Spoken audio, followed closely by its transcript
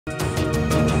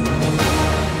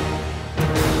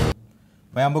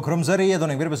Mayambu Krumzari, Adon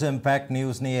Impact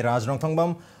News ni Raj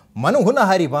Nongthombam, Manung Hutna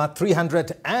Hariba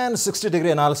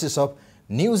 360-degree analysis of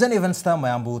news and events ta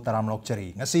Mayambu Taramlok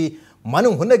Chari. Ngasi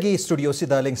Manung Hutnagi studio si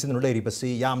daling sinulay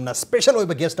ribasi yamna special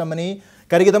oiba guest amani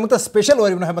karigidamta special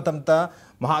oiba hamatamta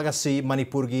mahagasi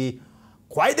Manipurgi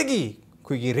Kwaidagi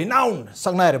kuigi renowned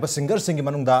sangnai reba singer singi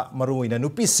manungda maruina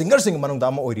nupi singer singi manungda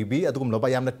ama oiribi adugum loba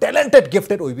yamna talented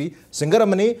gifted oibi singer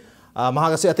amani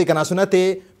Mahagasi ati kana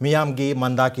sunate miyamgi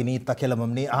Mandakini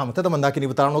Takhellambam ni ahamata Mandakini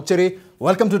butaran lokcheri.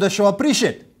 Welcome to the show.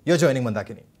 Appreciate you're joining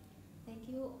Mandakini. Thank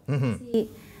you. Si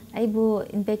aibu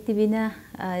Impact TV na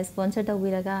sponsor ta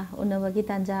wiraga unawagi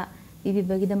tanja bibi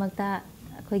bagi damakta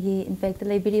kogi Impact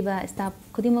library staff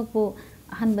kudimak po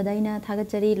ahan badaina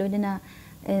thagachari loinana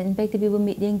Impact TV bu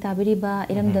meeting tabiri ba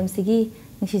iramdam sigi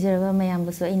ngisijara mayam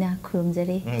bu so ina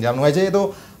khurumjari. Yam nuaje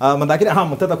to Mandakini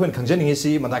ahamata ta kuin khangjen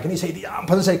ngisi Mandakini sei di am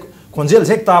phan sai konjel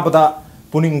sek ta bada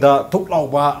puning da thuk law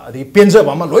ba di penja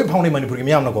ba ma loi phang ni Manipur gi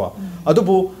miyam na ko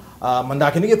adubu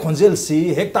Mandakini ge konjel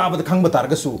si hek ta bada khang ba tar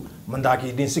ga su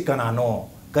Mandaki din si kana no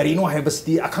karino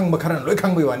hebasti akhang ba kharan loi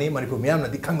khang ba wani Manipur miyam na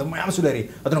di khang da mayam su leri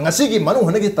adu ngasi gi manu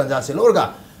hana gi tanja se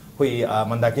lorga hoi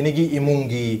Mandakini gi imung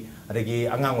gi adagi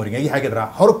angang ori ngai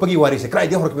hagedra horok pagi wari se krai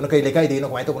de horok bina kai lekai de no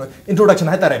kwai to introduction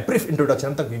hai tare brief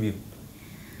introduction tak bi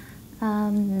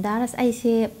daras ai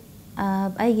se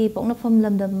ai gi pokna phom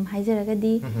lamdam haijaraga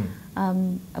di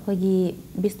akoi gi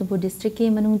Bisnupur district ki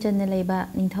manung channe leiba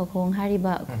ningthau khong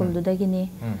hariba khuldu dagi ni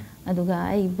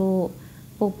aduga ai bu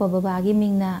pokpa baba gi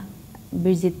mingna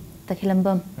Birjit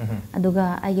Takhellambam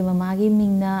aduga ai gi mama gi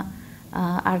mingna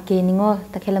RK ningo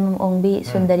Takhellambam ongbi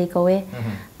Sundari kawe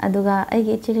aduga ai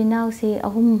gi chirinau si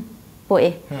ahum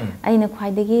poe aina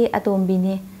khwaidagi atombi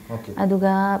ni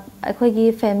aduga akoi gi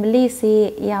family si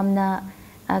yamna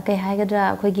kai haigadra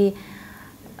akoi gi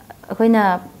akoina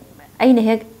aina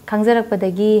hek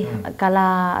khangjarakpadagi kala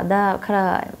da khara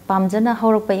pamjana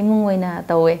haurakpa imung oina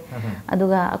tawe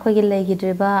aduga akoi gi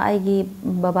leigidreba ai gi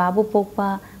baba bu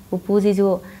pokpa pupuji ju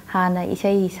hana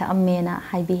isai saamena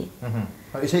haibi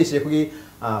isai se kugi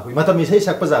hui matam isai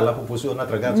sakpa jala pupusu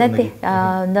natraga nati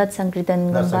nat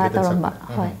sankritan gamba taramba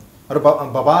hoi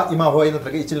baba ima hoi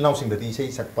natraga ichil naw singdati isai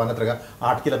sakpa natraga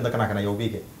art kilam da kana kana yobi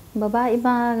ke Baba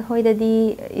ima hoi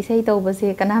dadi isai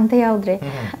tawbase kanam ta yaudre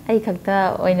ai khakta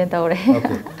oina tawre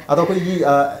okay ado koi gi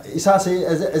isa se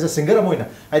as a singer amoina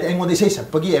ai engon isai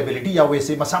sakpagi ability yawe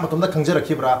se masa matumda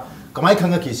khangjarakibra kamai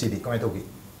khanga ki sidi kamai togi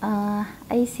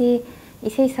ai se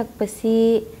isai sakpasi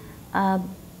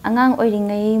angang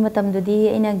oiringai matamdudi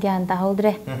aina gyan ta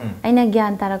haudre aina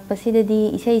gyan tarakpasi dadi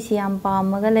isai si yam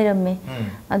pamaga leiramme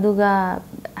aduga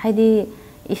haidi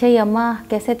isai ama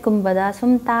cassette kumbada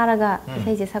sum taraga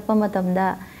isai je sakpa matamda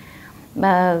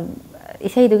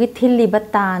isai dugi thilli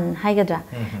batan haigadra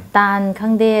tan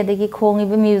khangde dagi khongi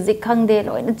ba music khangde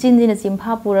loina chinjina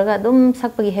chimpha puraga dum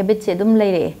sakpagi habit che dum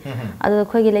leire adu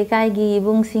khoigi leikai gi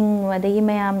bungsing wadagi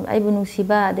mayam ai bunung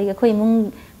siba dagi khoi mung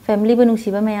family bunung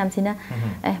siba mayam sina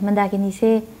Mandakini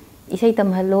se isai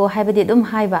tamhallo haibadi dum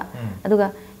haiba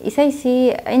aduga isai si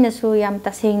aina su yam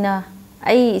tasengna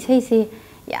ai isai si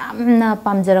yamna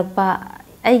pamjarakpa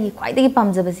aigi khwaidagi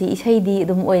pamjabasi isai di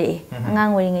dum oi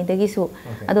angang oringai dagi su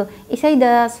ado isai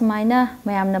da sumaina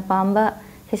mayamna pamba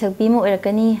sesakpi mo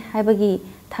oirakani haibagi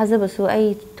thajabasu ai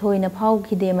thoina phau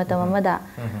khide matam amada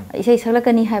isai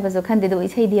saklakani haibasu khande do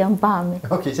isai di am pam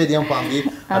okay isai di am pam gi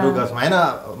aduga sumaina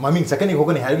maming sakani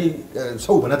hogani haigi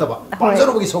sau bana taba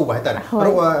pamjaro gi sau ba haitara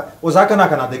aro oza kana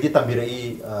kana dagi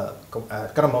tambirei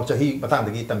karam chahi batang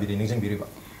dagi tambiri ningsing biriba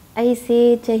ai se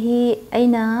chahi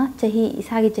aina chahi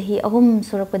isagi chahi ahum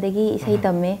surakpadagi isai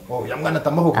tamme oh yamgana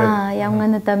tamma hokre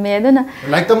yamgana tamme aduna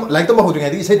like tam hodringa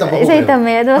di isai tamma isai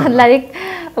tamme ado larik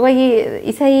wagi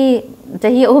isai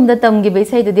chahi ahum da tamgi be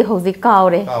isai dudi hoji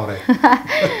kaure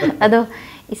ado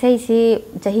isai si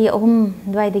chahi ahum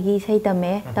dwai dagi isai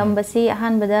tamme tambasi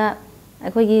ahan bada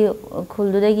akoi gi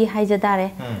khuldu dagi haija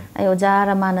tare ai oja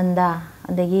Ramananda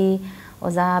adagi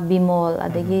oja Bimol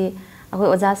adagi akoi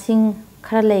oja Singh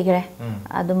khara legre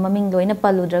adu maming loina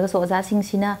paludraga so oja sing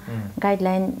sina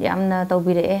guideline yamna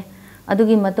tawbire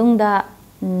adugi matungda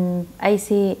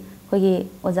aisi khogi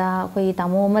oja khoi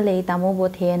tamo ma lei tamo bo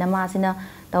the na ma sina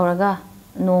tawraga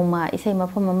noma isai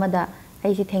mafam amada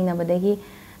aisi thengna badagi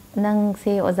nang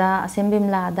se oja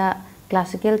assembimla da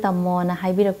classical tammo na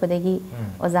haibirakpadagi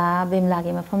oja bimla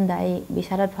ge mafam da ai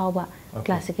bisarat phawba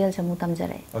classical samu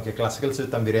tamjare okay classical se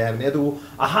tambire havne adu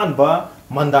ahan ba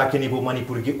Mandakini bu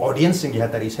Manipur gi audience singi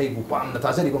hatari sai bu pam na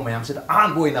tajari bu mayam se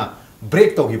ahan boina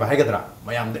break to gi ba haigadra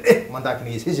mayam de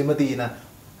Mandakini se simati na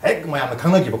hek mayam na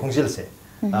khangna gi ba khongjel se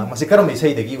masi karam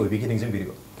isai de gi oi bi gi ningsing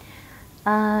biriba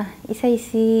isai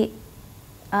si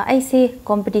ऐसे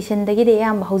competition दगी they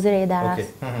yam हौजरे दारास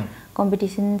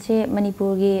competition se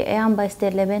Manipur gi ayamba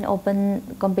state level open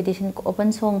competition open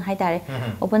song hai tare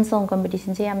open song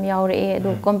competition se yam yaure e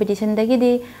do competition dagi di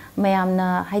mayamna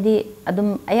haidi adum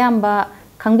ayamba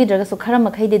khangbidraga su khara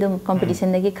makhai de dum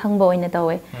competition dagi khangba oina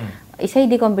tawe isai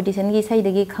di competition gi isai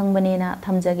dagi khangbane na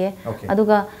thamjage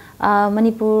aduga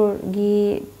Manipur gi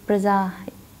praja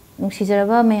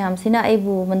nungsijaraba mayam sina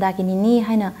aibu Mandakini ni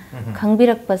haina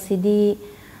khangbirak pasidi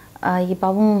yi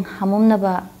pabung hamumna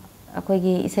ba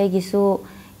अकोगी इसाई गिसु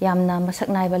यामना मसक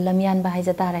नाइबा लमियान बाहाय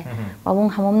जतारे पाबुंग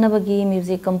हममना बगी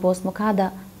music compose मखादा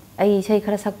आई इसाई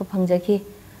खरा सकप फंगजखि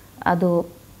अदो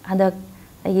हदक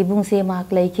आई बुंगसे माक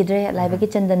लैखिद्रे लाइबगी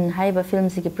चंदन हाइबा film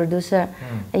सिगी producer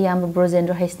याम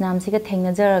ब्रोजेंद्र हैसनाम सिगा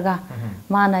थेंगनजरगा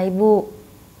माना इबु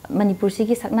मणिपुर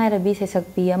सिगी सकनाइरबी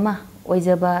सेसकपी अमा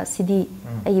ओइजबा सिदी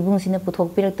आई बुंगसिना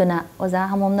पुथोकपिरक्तना ओजा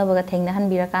हममना बगा थेंगना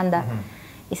हनबिराकांदा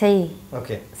isai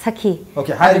sakhi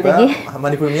hai ba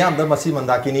Manipur miyam da masi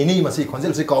Mandakini ni masi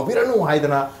khonjel si kaubiranu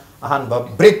haidana ahan ba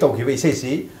break tau ki isai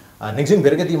si ningsing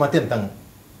bergati matem tang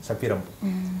sakpiram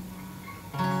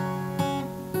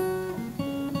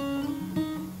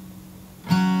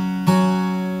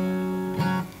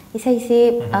isai si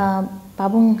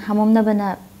pabung hamom na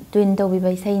bana twin tau bi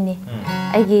ba isai ni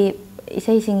aigi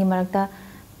isai singi marakta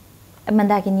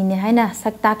Mandakini ne haina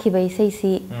sakta khiba isai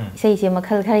si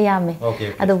makhal khara yame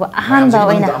adu ahan ba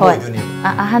oina hoi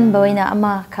ahan ba oina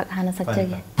ama khak hana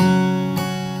sakjage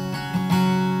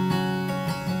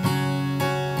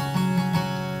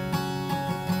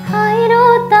hairo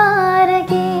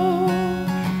tarage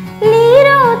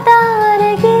liro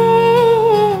tarage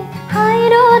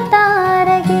hairo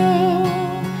tarage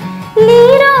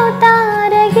liro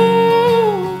tarage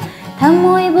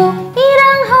thamoibu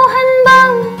irang hau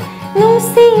hanbang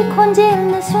nungsi khonjel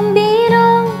na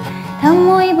sumbirong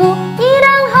thamoibu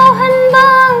irang hau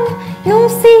hanbang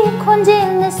nungsi khonjel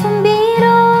na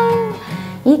sumbirong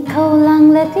ikhau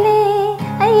langlakle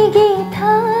aigi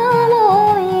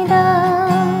thamoida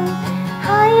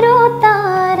hairo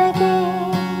tarage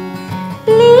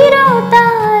liro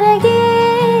tarage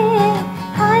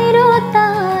hairo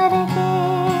tarage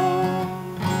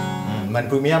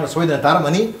Manipur miyam soidan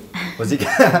taramani Masih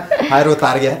hairo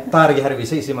targe har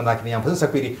visay si Mandakini yam phasa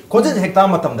sakpiri konjen hekta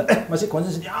matam da masi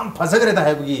konjen si yam phasa gare ta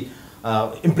hai bugi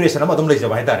impression ama adum lei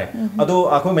jaba hai tare ado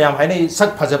akho mayam hai nei sak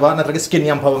phajaba na skin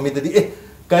yam phaba mi dadi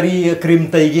kari cream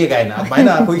tai ge gaina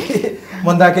maina akho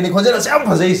Mandakini konjen yam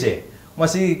phasa ise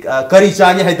masi kari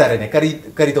chage hai tare ne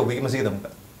kari to bugi masi dam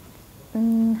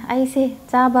ai se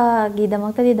chaba gi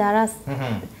damak ta di daras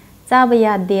चाब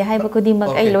यादे है बकुदी मग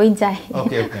आई lion जाए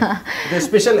okay the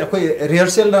special कोई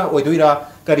rehearsal ना ओइदुइरा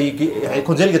करी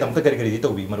खोंजेल के दम करी करी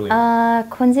तोबी मरुए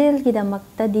खोंजेल की दमक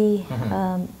तदी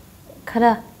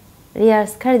खरा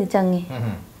रिहर्स खर दि चंगे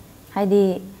हाइदी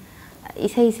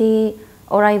इसै से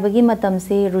ओराइबगी मतम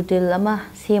से रूटिल अमा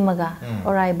सेमगा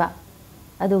ओराइबा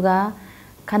अदुगा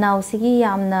खनाउ सिगी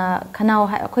यामना खनाउ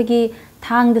अखोगी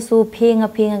थांगदसु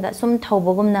फेंगा सुम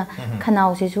थौबगुमना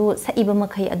खनाउसेसु सइबा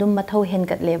मखै अदुम मथौ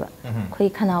हेनगतलेबा खोइ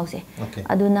खनाउसे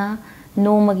अदुना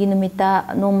नोमगी नुमिता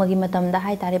नोमगी मतमदा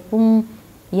हाय तारे पुंग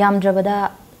यामद्रबदा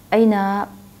अइना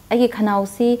अगी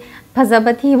खनाउसी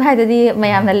फजबथि भाइददी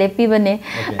मयामना लेपिबने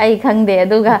अइ खंगदे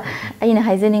अदुगा अइना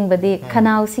हाइजनिंगबदी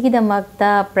खनाउसी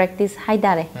गिदमक्ता प्रैक्टिस हाय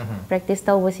तारे प्रैक्टिस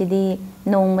तौबसिदी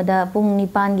नोमदा पुंग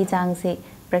निपान गी चांगसे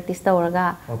practice tawraga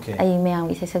ai mayam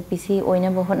gi sesak pc oina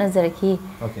bo hotna jaraki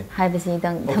hai basi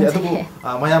dang okay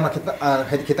mayam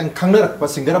khitang khangnar pa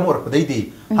singer amor pa deidi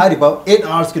hari ba 8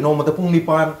 hours ki no mata pung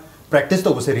nipan practice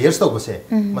to bose rehearse to bose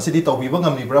masidi to bi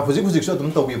bangam ni bra hujik so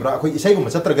dum to bi bra khoi isai gum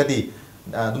chatra gadi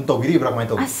dum to biri bra mai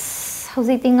to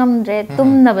hauji tingam re tum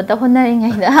na ba ta honna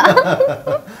ringai da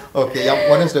okay yam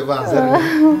honest answer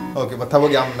okay mathawa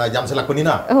yam selakuni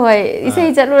na hoi isai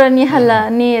chalurani hala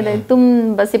ni tum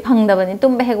basi phangda bani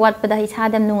tum ba hek wat pada isa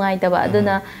dam nungai ta ba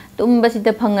aduna tum basi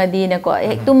ta phangadi na ko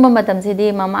hek tum ba matam se di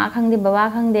mama khangdi baba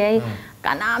khangdi ai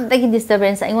kanam ta ki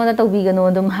disturbance ai ngona tawbi gano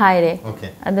dum haire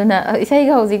aduna isai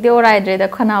ga hauji te orai dre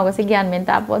da khanaw ga se gyan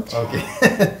men ta pot okay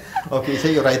okay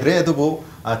isai orai dre adubu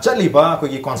chaliba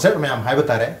kogi concert mayam haiba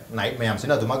tare night mayam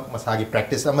sina dumak masagi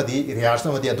practice amadi rehearsal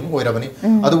amadi adum oirabani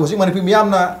adu hosi Manipur miyam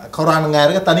na khauran ngai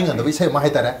ra taning andu isai ma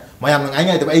hai tare mayam ngai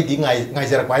ngai da ai di ngai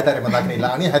jarak ba hai tare Mandakini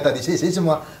la ani hai ta di sei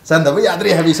sima san da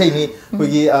yadri ha isai ni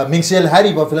kogi mingsel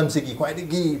hari ba film sigi kwai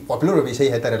gi popular bi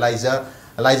sei hai tare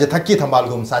Liza thakki thambal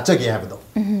gum sacha ge ha do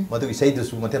madu isai du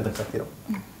su matem tak sakiro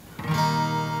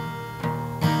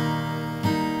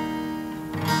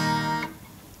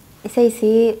isai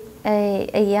si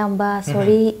ayamba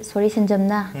sorry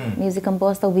sanjamna music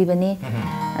compose to bibani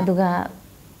aduga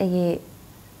ai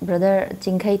brother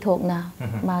Chingkai Thokna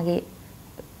magi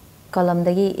column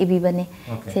dagi ibibani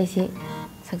sei si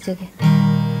sakjage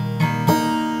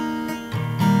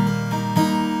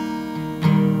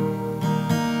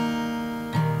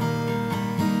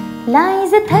Lai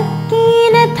za thakki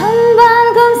na thambal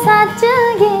gom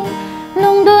sajage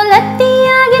nongdo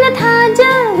latiya ge na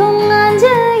thaja gom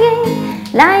anjage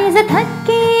Lai za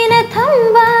thakki na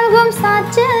thambal gom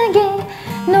sajage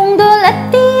nongdo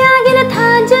latiya ge na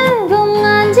thaja gom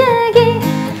anjage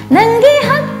nangi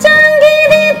hakjangi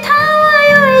di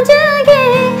thawai jage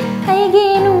aigi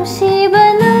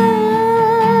nusibana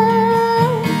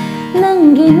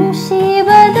nangi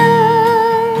nusibada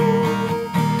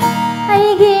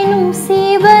aigi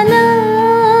nusibana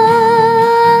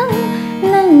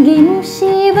nangi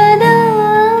nusibada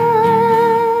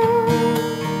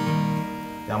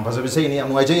yang pasal bisa ini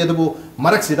yang aja ya tu bu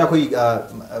marak sida koi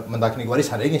mandakini wari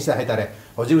sare ngi sa haitare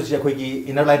hoji usia koi ki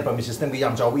inner line permit system ki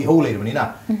yang jauh iho le ni na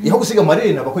iho siga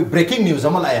mari na koi breaking news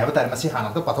amal ai haitare masi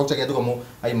hana to pathok chage tu kamu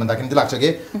ai mandakini dilak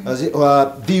chage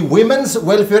the Women's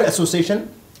Welfare Association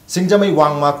Singjamai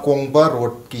Wangma Kongba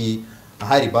Road ki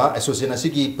हाइरिबा association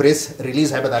की press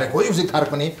release है बतारे कोई उसी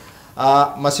थारपनी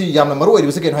मसी यामना मरु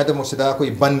ओरिबा से केन हाइते मोसिदा कोई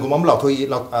बनगुमम लाथोई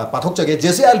पाथोक चगे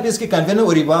जैसे आईएलपीएस की convener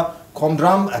ओरिबा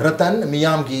खोमद्राम रतन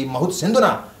मियाम की बहुत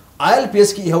सिंधुना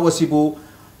आईएलपीएस की इहवसिबु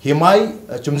हिमाई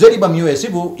चुमजरिबा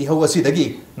मियोएसिबु इहवसिदगी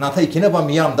नाथाई खिनबा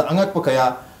मियाम द अंगक पकया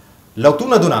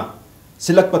लौतुनदुना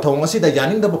सिलक पथोंग असिदा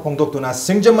यानिंगदब फोंगदोक्तुना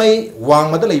सिंगजमई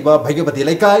वांगमद लैबा भैगबती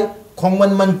लैकाय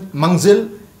खोंगमन मंगजिल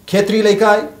खेत्री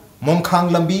लैकाय मोंखांग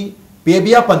लंबी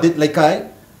पेबिया पंडित लैकाय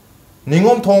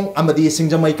निंगोमथोंग अमदी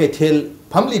सिंगजमई कैथेल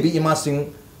फमलीबी इमासिंग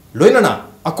लोइनना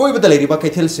अकोइबदा लैरिबा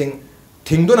कैथेल सिंग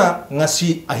थिंगदुना ngasi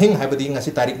ahing haibadi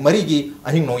ngasi tarik mari gi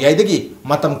ahing noyaidagi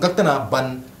matam kaktana ban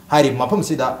hairi mafam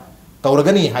sida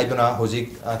tawragani haiduna hojik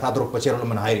thadrok pacherol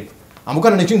man hairi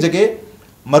amukan neching jage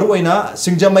maruaina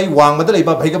singjamai wangmada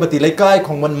leiba bhaigabati laikai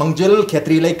khongman mangjil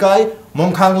khetri laikai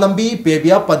momkhang lambi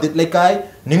pebia pandit laikai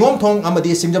ningomthong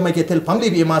amadi singjamai kethel famli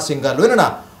bi ma singa loinana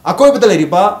akoi bada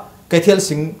leiriba kethel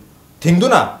sing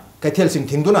thingduna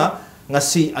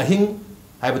ngasi ahing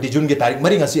हाइबदी जून के तारीख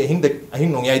मरी ngasi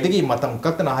ahing nongyai matam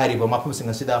kaktana hairiba mafam sing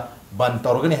asida ban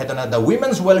torgani hedana the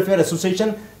Women's Welfare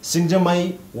Association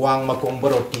Singjamai Wangma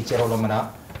Kongbarot ki cherolomana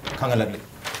khangalagli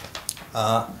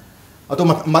ato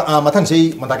mathang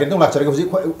sei mandaken tong lakchare ko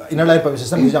inner line permit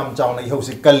system jam chawna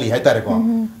hosi kalli haitare ko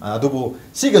adubu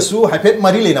siga su haipet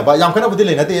mari leina ba yam kana budi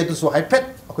leina te tu su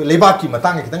haipet akoi leba ki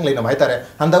matang kitang leina haitare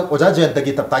handa oja jen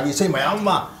tagi taptagi sei mayam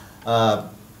ma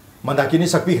mandakini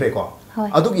sakpi khre ko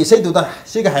अदुगी इसे दुदा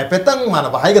सिगा हाइपेतंग माना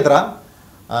बाहाइगदरा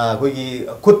कोई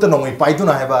खुद नोंगै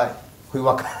पाइदुना हाइबा कोई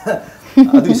वाक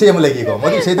अदु इसे हम लेगी को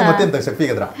मदु इसे तो मतेम तक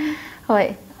सकपीगदरा होय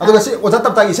अदु से ओजा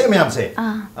तब तागी इसे मैम से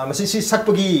मसी सी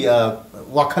सकपगी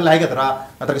वाखल हाइगदरा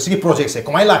अतक सिगी प्रोजेक्ट से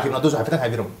कमाई लाखिबना दुस हाइपेतंग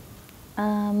हाइबिरो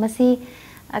मसी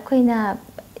अखोइना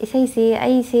इसे से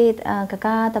आई से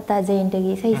कका तपता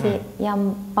जयंतगी इसे से याम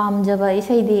पामजबा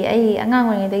इसे दी आई अंगांग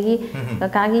ओइदगी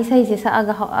कका गी इसे से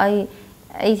सागा आई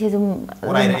ऐसे जुम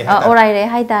ओराई रे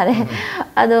हाई तारे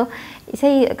अदो इसे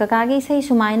ककागी इसे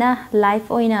सुमाइना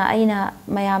लाइफ ओइना आइना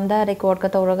मयामदा रिकॉर्ड का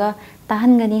तौरगा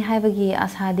ताहनगनी हाइबगी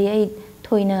आसादी आई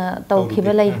थोइना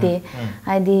तौखिबा लैते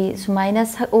हाइदी सुमाइना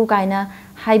सकउ काइना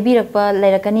हाइबिरकपा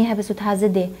लैरकनी हाइबसु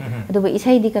थाजदे अदुबो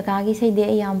इसेदी ककागी इसेदी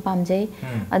आई याम पामजै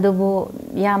अदुबो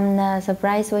यामना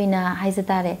सरप्राइज ओइना हाइजा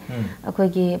तारे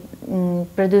अखोइगी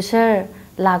प्रोड्यूसर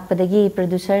लाकपदगी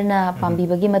प्रोड्यूसरना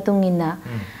पामबिबगी मतुंगिना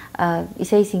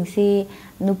इसे सिंगसी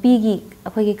नुपी की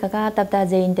अखोगी कका तपता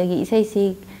जयंतगी इसे सी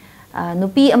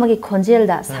नुपी अमगे खोंजेल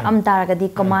दा साम तारगदी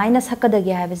कमाइना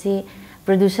सकदगे हाबसी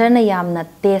प्रोड्यूसर ना यामना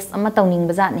टेस्ट अमा तौनिंग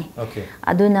बजाने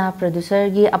अदुना प्रोड्यूसर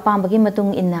की अपामबगी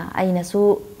मतुंग इन्ना आइना सु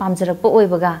पामजरकपो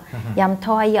ओइबगा याम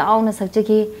थवाई यावना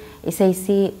सकचगी इसे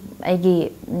सी आइगी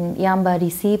यामबा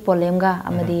रिसी पोलेमगा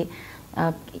अमदी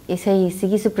इसे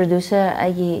सिगी सु प्रोड्यूसर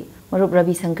आइगी मरुप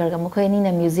रवि शंकर का मुखैनी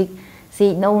ना म्यूजिक सी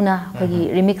नौना अखोगी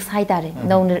रिमिक्स हाई तारे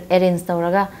नौना अरेंज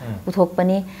तौरगा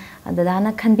पुथोकपनी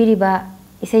दादाना खनबिरिबा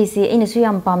इसे सी ऐनसु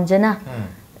याम पामजना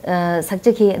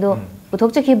सकचखी अदो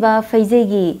पुथोकचखीबा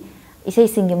फैजेगी इसे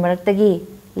सिंगी मरक्तगी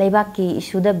लेबाकी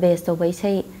इशुदा बेस तौबा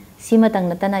इसे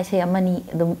सिमतंग नतना इसे अमनी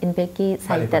अदुम इम्पैक्ट की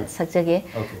साइट सकचगे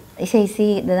इसे सी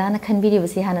दादाना खनबिरिबा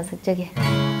सी हाना सकचगे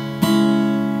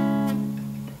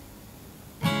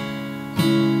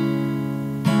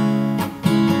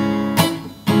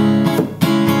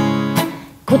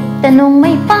Tanong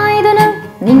may paiduna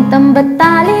ning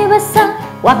tambatali basa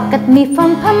wakat mi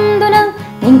fam duna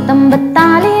ning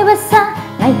tambatali basa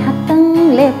ngai hatang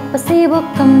lep pasibo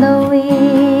kamdawi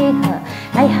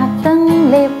ngai hatang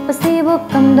lep pasibo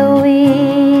kamdawi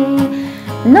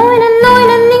Noina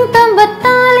noina ning tamba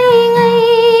tali ngai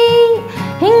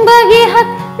Hing bagi hak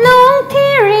nong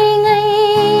thiri ngai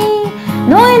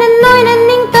Noina noina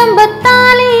ning tamba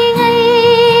tali ngai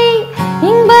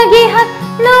Hing bagi hak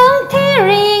nong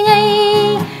thiri ngai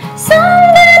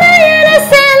Sangdana yana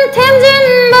sen them jin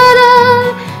badang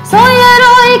Soya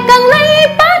roi kang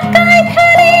lai pak kai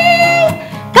khani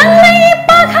Kang lai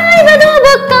pak hai badu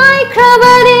bakai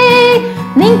khrabari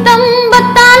Ning tamba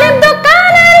talim do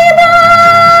kanari bo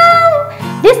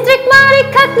District mari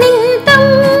khak ning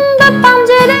tamba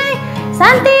pamjade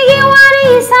Santi gi wari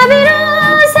sabiro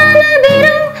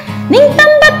sanabiro Ning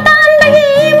tamba tan bagi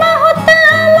mahota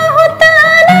mahota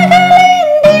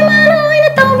Nagaland di manoy na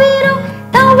tawbiro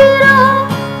tawbiro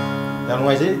Yang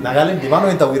ngai si Nagaland di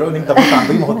manoy na tawbiro ning tamba tan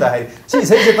bagi mahota hai si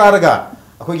sai se taraga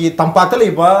ꯑꯩꯈꯣꯏꯒꯤ ꯇꯝꯄꯥꯛꯇ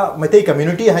ꯂꯩꯕ Meitei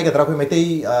community ꯍꯥꯏꯒꯗ꯭ꯔꯥ ꯑꯩꯈꯣꯏ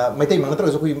ꯃꯩꯇꯩ ꯃꯛ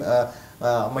ꯅꯠꯇ꯭ꯔꯒꯁꯨ ꯑꯩꯈꯣꯏ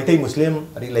Meitei Muslim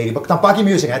ꯑꯗꯒꯤ ꯂꯩꯔꯤꯕ ꯇꯝꯄꯥꯛꯀꯤ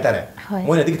ꯃꯤꯑꯣꯏꯁꯤꯡ ꯍꯥꯏꯇꯥꯔꯦ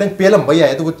ꯃꯣꯏꯅꯗꯤ ꯈꯤꯇꯪ ꯄꯦꯜꯂꯝꯕ ꯌꯥꯏ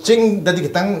ꯑꯗꯨꯕꯨ ꯆꯤꯡꯗꯗꯤ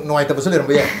ꯈꯤꯇꯪ ꯅꯨꯡꯉꯥꯏꯇꯕꯁꯨ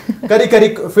ꯂꯩꯔꯝꯕ ꯌꯥꯏ ꯀꯔꯤ ꯀꯔꯤ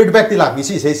ꯐꯤꯗꯕꯦꯛꯇꯤ ꯂꯥꯛꯄꯤ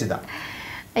ꯁꯤ ꯏꯁꯩꯁꯤꯗ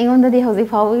ꯑꯩꯉꯣꯟꯗꯗꯤ ꯍꯧꯖꯤꯛ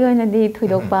ꯐꯥꯎꯕꯒꯤ ꯑꯣꯏꯅꯗꯤ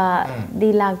ꯊꯣꯏꯗꯣꯛꯄꯗꯤ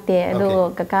ꯂꯥꯛꯇꯦ ꯑꯗꯣ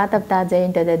ꯀꯀꯥ ꯇꯞꯇꯥ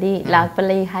ꯖꯌꯟꯇꯗꯗꯤ ꯂꯥꯛꯄ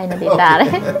ꯂꯩ ꯍꯥꯏꯅꯗꯤ ꯇꯥꯔꯦ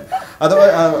ꯑꯗꯣ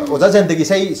ꯑꯣꯖꯥ ꯖꯌꯟꯇꯒꯤ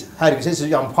ꯏꯁꯩ ꯍꯥꯏꯔꯤꯕ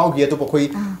ꯏꯁꯩꯁꯤꯁꯨ ꯌꯥꯝ ꯐꯥꯎꯈꯤ ꯑꯗꯨꯕꯨ ꯑꯩꯈꯣꯏ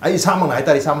ꯑꯩ ꯏꯁꯥꯃꯛꯅ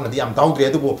ꯍꯥꯏꯇꯥꯔꯦ ꯏꯁꯥꯃꯛꯅꯗꯤ ꯌꯥꯝ ꯇꯥꯍꯧꯗ꯭ꯔꯦ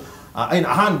ꯑꯗꯨꯕꯨ ꯑꯩꯅ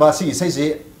ꯑꯍꯥꯟꯕ ꯁꯤꯒꯤ ꯏꯁꯩꯁꯤ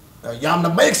ꯌꯥꯝꯅ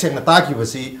ꯃꯌꯦꯛ ꯁꯦꯡꯅ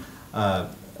ꯇꯥꯈꯤꯕꯁꯤ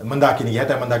ꯃꯟꯗꯥꯀꯤꯅꯤꯒꯤ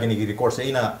ꯍꯥꯏꯇꯥꯔꯦ ꯃꯟꯗꯥꯀꯤꯅꯤꯒꯤ ꯔꯦꯀꯣꯔꯗꯁꯦ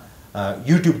ꯑꯩꯅ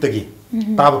ꯌꯨꯇ꯭ꯌꯨꯕꯇꯒꯤ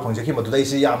ꯇꯥꯕ ꯐꯪꯖꯈꯤ ꯃꯗꯨꯗ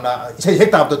ꯑꯩꯁꯤ ꯌꯥꯝꯅ ꯏꯁꯩ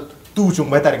ꯍꯦꯛ ꯇꯥꯕꯗ ꯇꯨ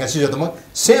ꯆꯨꯡꯕ ꯍꯥꯏꯇꯥꯔꯦ ꯉꯁꯤꯁꯨ ꯑꯗꯨꯃꯛ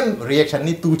ꯁꯦꯝ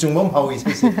ꯔꯤꯑꯦꯛꯁꯟꯅꯤ ꯇꯨ ꯆꯨꯡꯕ ꯑꯃ ꯐꯥꯎꯏ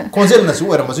ꯏꯁꯩꯁꯤ ꯈꯣꯟꯖꯦꯜꯅꯁꯨ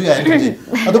ꯑꯣꯏꯔꯝꯕꯁꯨ ꯌꯥꯏꯅ ꯈꯟꯖꯩ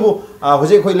ꯑꯗꯨꯕꯨ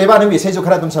ꯍꯧꯖꯤꯛ ꯑꯩꯈꯣꯏ ꯂꯩꯕꯥꯛꯅꯪꯒꯤ ꯏꯁꯩꯁꯨ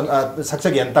ꯈꯔ ꯑꯗꯨꯝ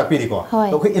ꯁꯛꯆꯒꯦꯅ ꯇꯥꯛꯄꯤꯔꯤꯀꯣ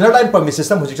ꯑꯩꯈꯣꯏ ꯏꯅꯔ ꯂꯥꯏꯟ ꯄꯔꯃꯤꯠ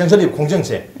ꯁꯤꯁꯇꯝ ꯍꯧꯖꯤꯛ ꯆꯪꯁꯤꯜꯂꯤꯕ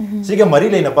ꯈꯣꯡꯖꯪꯁꯦ ꯁꯤꯒ ꯃꯔꯤ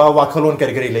ꯂꯩꯅꯕ ꯋꯥꯈꯜꯂꯣꯟ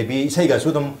ꯀꯔꯤ ꯀꯔꯤ ꯂꯩꯕꯤ ꯏꯁꯩꯒꯁꯨ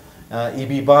ꯑꯗꯨꯝ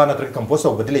ꯏꯕꯤꯕ ꯅꯠꯇ꯭ꯔꯒ ꯀꯝꯄꯣꯖ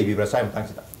ꯇꯧꯕꯗꯤ ꯂꯩꯕꯤꯕ꯭ꯔꯥ ꯁ꯭ꯋꯥꯏ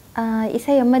ꯃꯇꯥꯡꯁꯤꯗ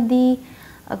ꯏꯁꯩ ꯑꯃꯗꯤ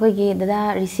ꯑꯩꯈꯣꯏꯒꯤ ꯗꯗꯥ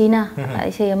ꯔꯤꯁꯤꯅ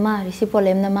ꯏꯁꯩ ꯑꯃ ꯔꯤꯁꯤ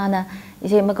ꯄꯣꯂꯦꯝꯅ ꯃꯥꯅ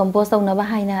ꯏꯁꯩ ꯑꯃ ꯀꯝꯄꯣꯖ ꯇꯧꯅꯕ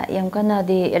ꯍꯥꯏꯅ ꯌꯥꯝ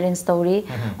ꯀꯟꯅꯗꯤ ꯑꯦꯔꯦꯟꯖ ꯇꯧꯔꯤ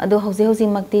ꯑꯗꯣ ꯍꯧꯖꯤꯛ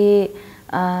ꯍꯧꯖꯤꯛꯃꯛꯇꯤ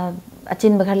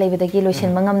ꯑꯆꯤꯟꯕ ꯈꯔ ꯂꯩꯕꯗꯒꯤ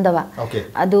ꯂꯣꯏꯁꯤꯟꯕ ꯉꯝꯗꯕ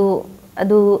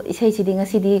ꯑꯗꯨ ꯏꯁꯩꯁꯤꯗꯤ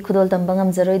ꯉꯁꯤꯗꯤ ꯈꯨꯗꯣꯜ ꯇꯝꯕ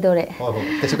ꯉꯝꯖꯔꯣꯏꯗꯧꯔꯦ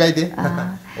ꯀꯩꯁꯨ ꯀꯥꯏꯗꯦ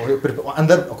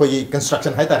ꯑꯟꯗꯔ ꯑꯩꯈꯣꯏꯒꯤ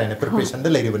ꯀꯟꯁꯇ꯭ꯔꯛꯁꯟ ꯍꯥꯏꯇꯥꯔꯦꯅꯦ ꯄ꯭ꯔꯤꯄꯦꯔꯦꯁꯟꯗ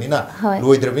ꯂꯩꯔꯤꯕꯅꯤꯅ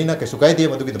ꯂꯣꯏꯗ꯭ꯔꯕꯅꯤꯅ ꯀꯩꯁꯨ ꯀꯥꯏꯗꯦ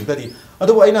ꯃꯗꯨꯒꯤꯗꯃꯛꯇꯗꯤ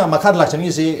ꯑꯗꯨꯕꯨ ꯑꯩꯅ ꯃꯈꯥꯗ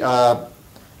ꯂꯥꯛꯆꯅꯤꯡꯉꯤꯁꯤ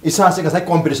ꯏꯁꯥꯁꯦ ꯉꯁꯥꯏ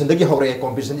ꯀꯣꯝꯄꯤꯇꯤꯁꯟꯗꯒꯤ ꯍꯧꯔꯛꯑꯦ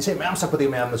ꯀꯣꯝꯄꯤꯇꯤꯁꯟ ꯏꯁꯩ ꯃꯌꯥꯝ ꯁꯛꯄꯗꯒꯤ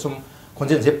ꯃꯌꯥꯝꯅ ꯁꯨꯝ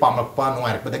ꯈꯣꯟꯖꯦꯜꯁꯦ ꯄꯥꯝꯂꯛꯄ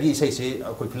ꯅꯨꯡꯉꯥꯏꯔꯛꯄꯗꯒꯤ ꯏꯁꯩꯁꯦ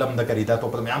ꯑꯩꯈꯣꯏ ꯐꯤꯂꯝꯗ ꯀꯔꯤꯗ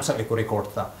ꯑꯇꯣꯞꯄꯗ ꯃꯌꯥꯝ ꯁꯛꯂꯦꯀꯣ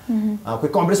ꯔꯦꯀꯣꯔꯗꯇ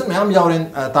ꯑꯩꯈꯣꯏ ꯀꯣꯝꯄꯤꯇꯤꯁꯟ ꯃꯌꯥꯝ ꯌꯥꯎꯔꯦ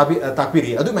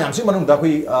ꯇꯥꯛꯄꯤꯔꯤ ꯑꯗꯨ ꯃꯌꯥꯝꯁꯤꯒꯤ ꯃꯅꯨꯡꯗ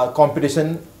ꯑꯩꯈꯣꯏ ꯀꯣꯝꯄꯤꯇꯤꯁꯟ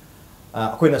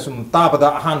ꯑꯩꯈꯣꯏꯅ ꯁꯨꯝ ꯇꯥꯕꯗ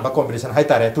ꯑꯍꯥꯟꯕ ꯀꯣꯝꯄꯤꯇꯤꯁꯟ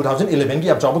ꯍꯥꯏꯇꯥꯔꯦ 2011ꯒꯤ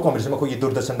ꯌꯥꯝ ꯆꯥꯎꯕ ꯀꯣꯝꯄꯤꯇꯤꯁꯟ ꯑꯩꯈꯣꯏꯒꯤ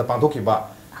ꯗꯨꯔꯗꯔꯁꯟꯗ ꯄꯥꯡꯊꯣꯛꯈꯤꯕ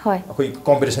ꯑꯩꯈꯣꯏ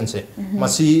ꯀꯣꯝꯄꯤꯇꯤꯁꯟꯁꯦ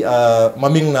ꯃꯁꯤ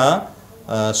ꯃꯃꯤꯡꯅ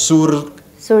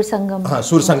ꯁꯨꯔ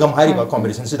ꯁꯪꯒꯝ ꯍꯥꯏꯔꯤꯕ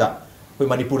ꯀꯣꯝꯄꯤꯇꯤꯁꯟꯁꯤꯗ ꯑꯩꯈꯣꯏ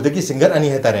ꯃꯅꯤꯄꯨꯔꯗꯒꯤ ꯁꯤꯡꯒꯔ ꯑꯅꯤ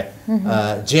ꯍꯥꯏꯇꯥꯔꯦ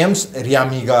ꯖꯦꯝꯁ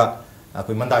ꯔꯤꯌꯥꯃꯤꯒ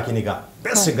ꯑꯩꯈꯣꯏ ꯃꯟꯗꯥꯀꯤꯅꯤꯒ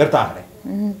ꯕꯦꯁ ꯁꯤꯡꯒꯔ ꯇꯥꯈ꯭ꯔꯦ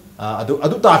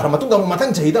ꯑꯗꯨ ꯇꯥꯈ꯭ꯔ ꯃꯇꯨꯡꯗ ꯑꯃꯨꯛ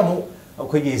ꯃꯊꯪ ꯆꯍꯤꯗ ꯑꯃꯨꯛ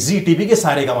ꯑꯩꯈꯣꯏꯒꯤ ꯖꯤ ꯇꯤꯚꯤꯒꯤ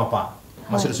ꯁꯥꯔꯦꯒꯃꯄꯥ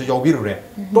ꯃꯁꯤꯗꯁꯨ ꯌꯥꯎꯕꯤꯔꯨꯔꯦ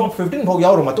ꯇꯣꯞ 15 ꯐꯥꯎ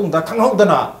ꯌꯥꯎꯔ ꯃꯇꯨꯡꯗ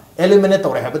ꯈꯪꯍꯧꯗꯅ एलिमिनेट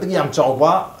तौर है याम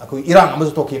चावबा अखोई इरांग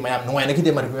अमसु थोखि मयाम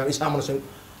नुंगाइनखिदे मनिपुर मयाम इसामनसु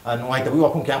नुंगाइतबि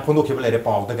वाखुम क्या फोंदोखिब लेरे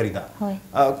पावदा करिदा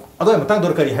अदो मतंग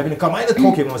दोर करि हाबिन कमाइना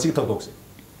थोखिब मसि थोदोक्से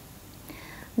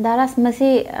दारास मसि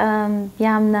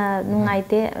यामना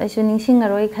नुंगाइते अइसु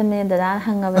निंसिंगरोय खनमे दादा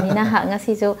हंगाबनिना हा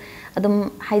ngasisu adum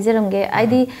haijaramge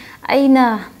aidi aina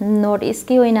north east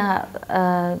ki oina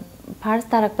first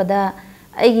tarakpada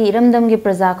aigi iramdamgi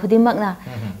praja khudimakna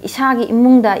isagi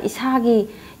imungda isagi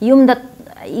yumda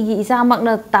igi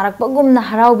isamakna tarakpagumna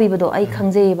haraubibado ai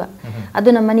khangjeiba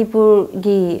aduna manipur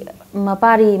gi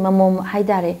mapari mamom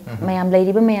haidare mayam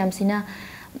leiriba mayam sina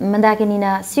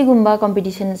mandakinina sigumba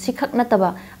competition sikhak nataba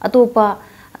atopa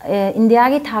india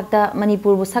gi thakta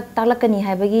manipur bu sak talakani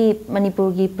haibagi manipur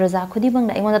gi praja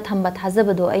khudibangna aingonda thamba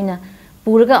thajabado aina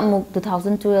puraga amuk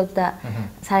 2012 da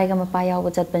sarega mapa yaw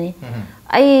chatpani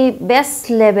ai best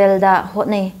level da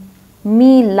hotnai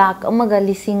mi lakh amaga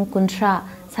lising kuntra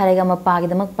sarega mapa gi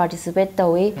damak participate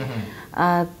tawi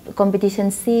competition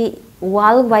si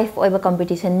world wife oiba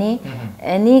competition ni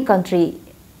any country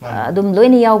adum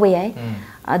loini yaw yai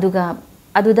aduga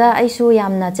aduda aisu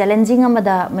yamna challenging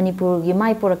amada manipur gi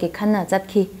mai porake khanna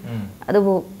chatkhi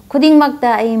adubu khuding makta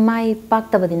ai mai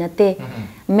pakta badinate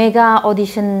mega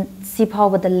audition si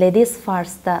phawbada ladies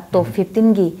first ta top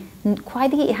 15 gi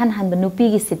khwaidigi han hanba nupi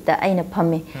gi sitta aina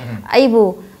phame aibu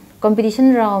competition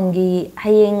round gi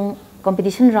hayeng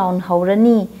competition round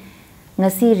haurani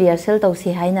ngasi rehearsal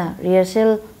tawsi haina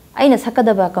rehearsal aina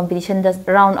sakadaba competition da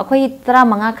round akhoi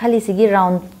 35 khali sigi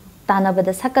round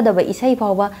tanabada sakadaba isai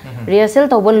phawba rehearsal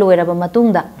tawba loiraba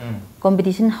matungda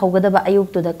competition haugadaba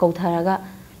ayuk tu da kautharaga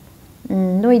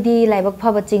noidi laibak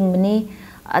phaba chingmani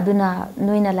aduna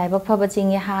noina laibak phaba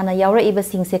chingi hana yawra iba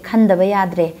singse khandaba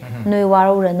yadre noi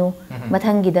waruranu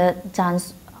mathangi da chance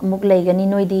amuk leigani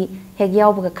noidi hek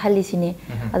yawbaga khali sine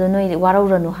adu noi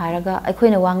waruranu haraga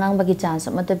aikoina wangang bagi chance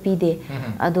amata pide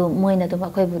adu moina dum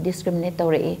akhoi bu discriminate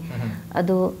tawre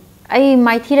adu ai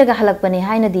mai thiraga halakpani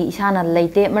haina di isana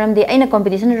leite maramdi aina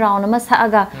competition round ama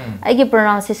saaga aigi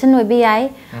pronunciation oibe yai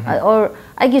or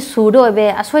aigi sudo oibe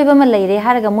asoiba ma leire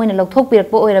haraga moina lokthok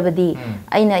pirakpo oirabadi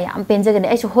aina yam penjagani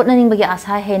aisu hotnaning bagi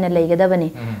asa hena leigadabani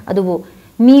adubu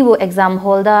mi wo exam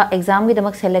hall da exam gi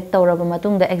damak select tawraba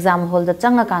matung da exam hall da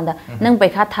changa kanda nang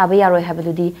paikha thaba yaroi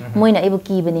habadudi moina aibu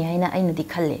kibani haina aina di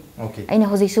khalle aina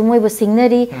hoji su moibu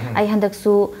signary ai handak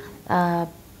su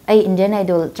ai Indian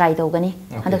Idol try tawgani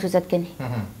handak su chatkani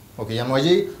okay yam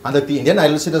waji handak ti Indian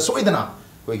Idol sida soidana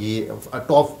koigi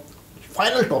top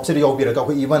final top se yaw biraka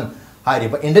ko even hari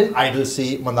ba Indian Idol se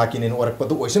Mandakini no orak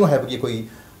padu oisino habagi koi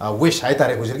wish hai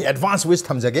tare ko jirgi advance wish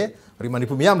thamjage ri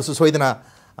Manipur miyam su soidana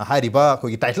hari ba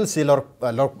koi title se lor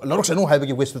sanu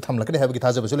habagi wish thamlakane habagi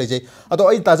thaja basu leje ado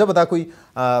ai taja bata koi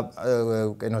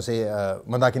kaino se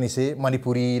Mandakini se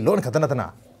Manipuri lon khatana tana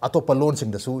atopa lon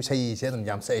sing da su sei se dum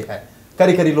yam sei hai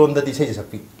kari kari lon da ti sei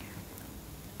sakpi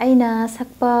aina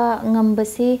sakpa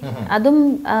ngambasi adum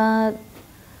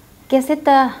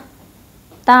keseta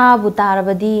ta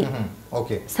butarabadi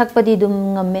okay sakpadi dum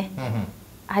ngamme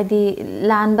haidi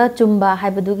lanba chumba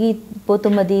haibadugi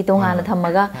potumadi tongana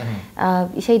thamaga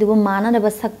isei dubu mana na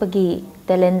basakpagi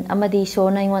talent amadi show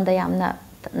na ingonda yamna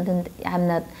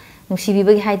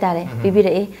nungsibi haidare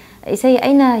bibire isei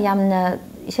aina yamna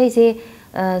isei se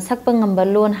sakpa ngamba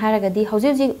lon haragadi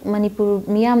hauji Manipur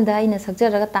miyam da aina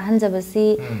sakjaraga tahanjabasi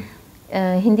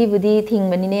Hindi budi thing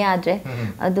banine yadre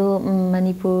adu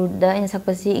Manipur da aina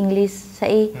sakpasi English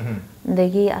sai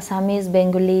adagi Assamese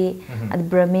Bengali ad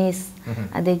Burmese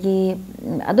adagi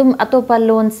adum atopa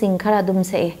lon sing khara adum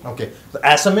sai okay so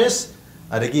Assamese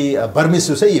adagi Burmese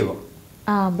su sai yo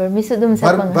Burmese adum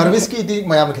sai Burmese ki di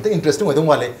mayam khita interesting odum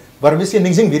wale Burmese ki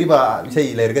ningsing biri ba sai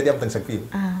lerga di am tang sakpi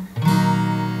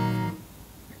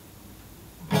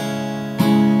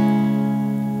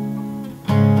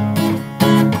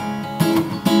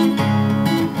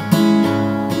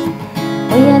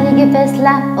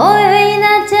Fesla, oi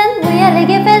na chun, we are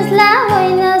lege fesla, oi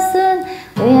na sun.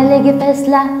 We are lege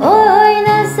fesla, oi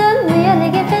na sun, we are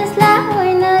lege fesla,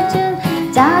 oi na chun.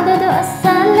 Jada do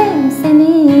asalim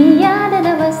sini, yada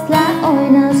do fesla, oi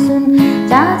na sun.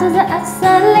 Jada do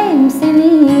asalim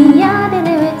sini, yada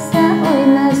do fesla, oi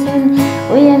na sun.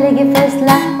 We are lege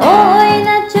fesla, oi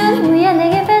na chun, we are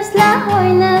lege fesla, oi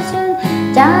na sun.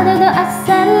 Jada do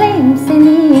asalim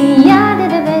sini, yada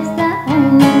do fesla, oi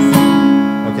na sun.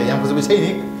 Yang pasal saya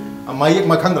ni, mayek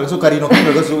makan terus kari no kan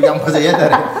terus yang pasal ya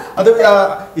tadi. Aduh ya,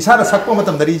 isara sakpo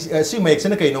macam dari si mayek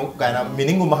sana kayak no kayak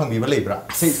meaning gua mahang bibar lebra.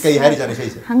 Saya kayak hari jana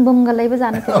saya. Hang bom galai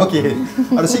bezana. Okay.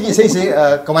 Aduh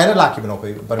saya kemana laki beno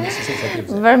koi Burmese saya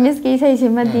sakit. Burmese ki saya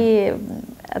madi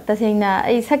atas yang na,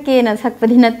 sakit na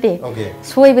sakpadi natte. Okay.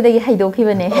 Soy bedagi haidoki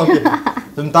bane. Okay.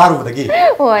 Tentaru bedagi.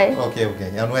 Oi. Okay.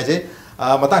 Yang nu aja,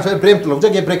 matang saya brem tolong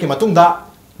jaga break matung da.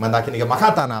 Mandakini ke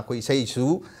makata na koi saya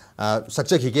isu.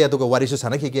 Sakcha khige aduga warisu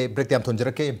sana khige break time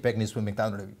thonjarake impact news में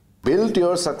मिक्ता नरेवी Build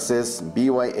your success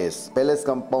BYS Palace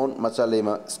Compound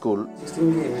Machalema School 16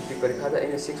 की metric परीक्षा दा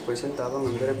इन 6% ताबा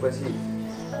ngandare pasi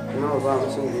ima ba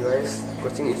amasung BYS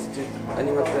coaching institute ani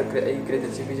matra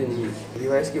credit cpjani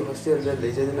BYS की hostel da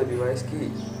lejadana BYS की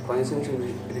financial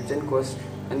return course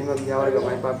ani ma yawar ga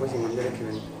mai pa ko sing ngandare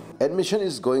khibani Admission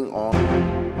is going on.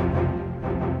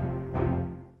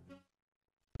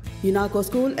 UNACO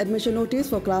School admission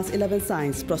notice for class 11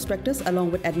 science prospectus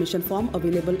along with admission form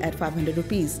available at 500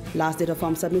 rupees. Last date of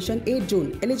form submission 8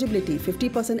 June. Eligibility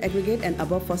 50% aggregate and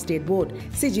above for state board.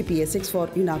 CGPA 6 for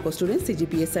UNACO students,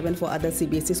 CGPA 7 for other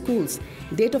CBSE schools.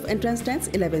 Date of entrance stands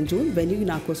 11 June. Venue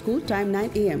UNACO School, time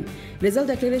 9 AM. Result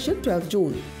declaration 12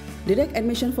 June. Direct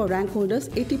admission for rank holders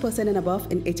 80% and above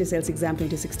in HSL's exam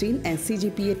 2016 and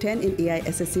CGPA 10 in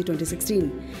AISSC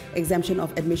 2016. Exemption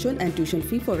of admission and tuition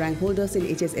fee for rank holders in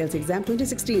HSL's exam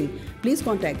 2016. Please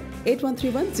contact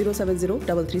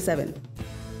 8131-070-337.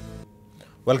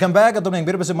 Welcome back. Atom ng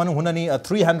birba si Manung Hunani a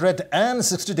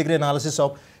 360-degree analysis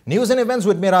of news and events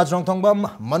with me Raj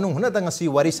Nongthombam. Manung Huna tanga si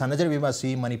wari sanajar bima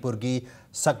si Manipur ki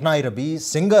saknai rabi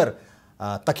singer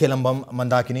Takhellambam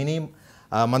Mandakini ni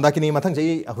Mandakini matang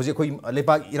jai huji koi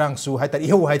lepak irang su hai tar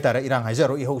iho hai tar irang hai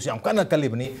zaro iho si am kana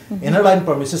kalibni inner line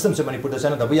permit system se Manipur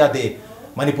dasana dabiya de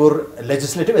Manipur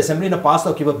Legislative Assembly na pass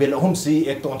to kiba bill hum si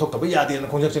ek to ontok dabiya de na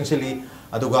kongjak chengshili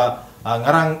aduga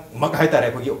ngarang mag hai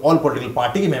tar ko all political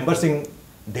party ki members sing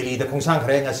Delhi da khongsang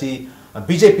khare ngasi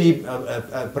BJP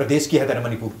pradesh ki hai tar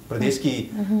Manipur pradesh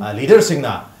ki leader sing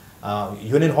na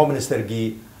Union Home Minister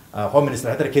ki Home Minister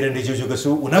hai tar Kiran Rijiju ga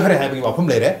su una khare hai bi wafum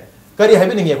le re kari hai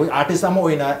bini koi artist amo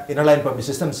oina inner line permit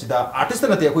system sida artist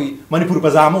na te koi Manipur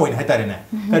pajama oina hai tare na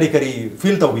kari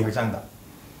feel to bi hachang da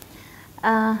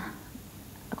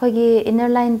ꯑꯩꯈꯣꯏꯒꯤ inner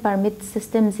line permit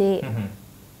system ꯁꯤ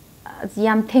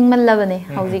ꯌꯥꯝ ꯊꯦꯡꯃꯜꯂꯕꯅꯦ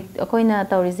ꯍꯧꯖꯤꯛ ꯑꯩꯈꯣꯏꯅ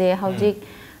ꯇꯧꯔꯤꯁꯦ ꯍꯧꯖꯤꯛ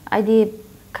ꯍꯥꯏꯗꯤ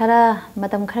ꯈꯔ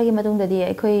ꯃꯇꯝ ꯈꯔꯒꯤ ꯃꯇꯨꯡꯗꯗꯤ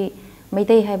ꯑꯩꯈꯣꯏ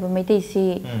ꯃꯩꯇꯩ ꯍꯥꯏꯕ ꯃꯩꯇꯩꯁꯤ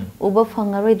ꯎꯕ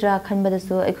ꯐꯪꯉꯔꯣꯏꯗ꯭ꯔꯥ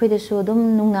ꯈꯟꯕꯗꯁꯨ ꯑꯩꯈꯣꯏꯗꯁꯨ ꯑꯗꯨꯝ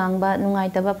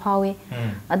ꯅꯨꯡꯉꯥꯏꯇꯕ ꯐꯥꯎꯏ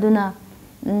ꯑꯗꯨꯅ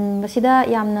ꯃꯁꯤꯗ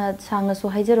ꯌꯥꯝꯅ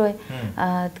ꯁꯥꯡꯅꯁꯨ ꯍꯥꯏꯖꯔꯣꯏ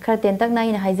ꯈꯔ ꯇꯦꯟꯇꯛꯅ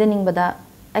ꯑꯩꯅ ꯍꯥꯏꯖꯅꯤꯡꯕꯗ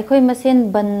ꯑꯩꯈꯣꯏ ꯃꯁꯦꯟ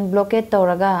ꯕꯟ ꯕ꯭ꯂꯣꯀꯦꯠ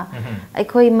ꯇꯧꯔꯒ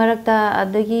ꯑꯩꯈꯣꯏ ꯃꯔꯛꯇ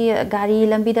ꯑꯗꯒꯤ ꯒꯥꯔꯤ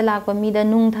ꯂꯝꯕꯤꯗ ꯂꯥꯛꯄ ꯃꯤꯗ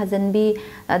ꯅꯨꯡ ꯊꯥꯖꯟꯕꯤ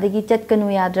ꯑꯗꯒꯤ ꯆꯠꯀꯅꯨ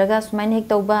ꯌꯥꯗ꯭ꯔꯒ ꯁꯨꯃꯥꯏꯅ ꯍꯦꯛ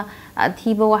ꯇꯧꯕ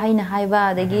ꯑꯊꯤꯕ ꯋꯥꯍꯩꯅ ꯍꯥꯏꯕ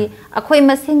ꯑꯗꯒꯤ ꯑꯩꯈꯣꯏ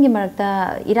ꯃꯁꯦꯟꯒꯤ ꯃꯔꯛꯇ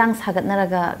ꯏꯔꯥꯡ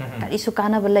ꯁꯥꯒꯠꯅꯔꯒ ꯀꯔꯤꯁꯨ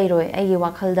ꯀꯥꯟꯅꯕ ꯂꯩꯔꯣꯏ ꯑꯩꯒꯤ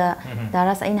ꯋꯥꯈꯜꯗ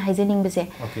ꯗꯥꯔꯥꯁ ꯑꯩꯅ ꯍꯥꯏꯖꯅꯤꯡꯕꯁꯦ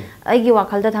ꯑꯩꯒꯤ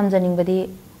ꯋꯥꯈꯜꯗ ꯊꯝꯖꯅꯤꯡꯕꯗꯤ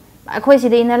ꯑꯩꯈꯣꯏ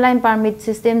ꯁꯤꯗ inner line permit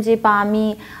systemꯁꯤ ꯄꯥꯝꯃꯤ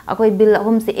ꯑꯩꯈꯣꯏ ꯕꯤꯜ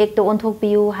ꯑꯍꯨꯝꯁꯤ ꯑꯦꯛꯇ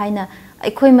ꯑꯣꯟꯊꯣꯛꯄꯤꯌꯨ ꯍꯥꯏꯅ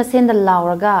ꯑꯩꯈꯣꯏ ꯃꯁꯦꯟꯗ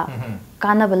ꯂꯥꯎꯔꯒ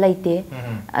ꯀꯥꯟꯅꯕ ꯂꯩꯇꯦ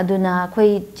ꯑꯗꯨꯅ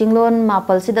ꯑꯩꯈꯣꯏ ꯆꯤꯡꯂꯣꯟ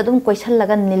ꯃꯥꯄꯜꯁꯤꯗ ꯑꯗꯨꯝ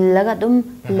ꯀꯣꯏꯁꯜꯂꯒ ꯅꯤꯜꯂꯒ ꯑꯗꯨꯝ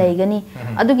ꯂꯩꯒꯅꯤ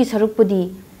ꯑꯗꯨꯒꯤ ꯁꯔꯨꯛꯄꯨꯗꯤ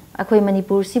ꯑꯩꯈꯣꯏ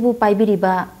ꯃꯅꯤꯄꯨꯔꯁꯤꯕꯨ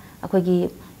ꯄꯥꯏꯕꯤꯔꯤꯕ ꯑꯩꯈꯣꯏꯒꯤ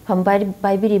ꯐꯝ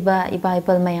ꯄꯥꯏꯕꯤꯔꯤꯕ ꯏꯄꯥ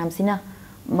ꯏꯄꯜ ꯃꯌꯥꯝꯁꯤꯅ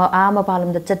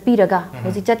ꯃꯄꯥꯟꯂꯣꯝꯗ ꯆꯠꯄꯤꯔꯒ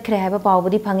ꯍꯧꯖꯤꯛ ꯆꯠꯈ꯭ꯔꯦ ꯍꯥꯏꯕ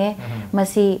ꯄꯥꯎꯕꯨꯗꯤ ꯐꯪꯉꯦ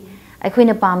ꯃꯁꯤ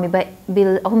ꯑꯩꯈꯣꯏꯅ ꯄꯥꯝꯃꯤꯕ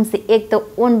ꯕꯤꯜ ꯑꯍꯨꯝꯁꯤ ꯑꯦꯛꯇ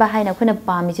ꯑꯣꯟꯕ ꯍꯥꯏꯅ ꯑꯩꯈꯣꯏꯅ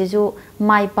ꯄꯥꯝꯃꯤꯁꯤꯁꯨ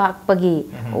ꯃꯥꯏ ꯄꯥꯛꯄꯒꯤ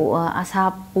ꯑꯁꯥ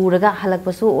ꯄꯨꯔꯒ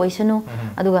ꯍꯜꯂꯛꯄꯁꯨ ꯑꯣꯏꯁꯅꯨ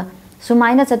ꯑꯗꯨꯒ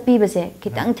ꯁꯨꯃꯥꯏꯅ ꯆꯠꯄꯤꯕꯁꯦ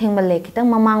खितंग थेंगमले खितंग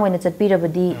ममांग ओइना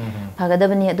चटपीरबदी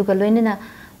फगदबनी अदुगा लोइनना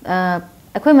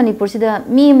अखोय मणिपुरसिदा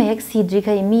मी मेहेक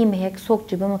सीद्रिखै मी मेहेक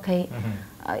सोक्त्रिबा मखै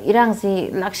इरांगसी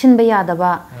लाक्सिनबा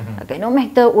यादबा कैनोम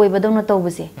हेक्ता ओइबदौना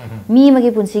तौबसे मी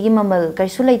मगे पुंसिगी ममल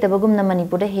कैसु लैतबगुमना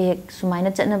मणिपुरदा हेक सुमाइना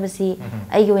चटनबसी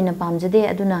आइगे ओइना पामजदे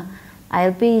अदुना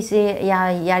ILP से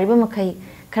यारिबा मखै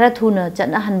खरा थुना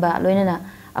चटना हनबा लोइनना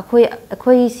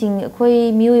अखोय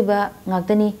मिउइबा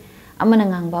ngakdani amana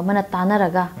ngangba amana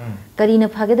tanaraga karina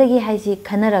phagedagi haisi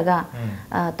khanaraga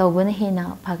tawbana hena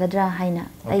phagadra haina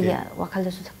aiya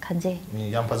wakhalda su khanje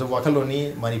yam paja wakhaloni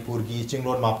manipur gi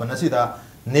chinglon mapana sida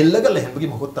nillaga lehenbagi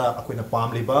mahutta akoina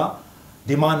pamliba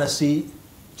demand asi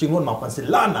chinglon mapan se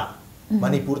lana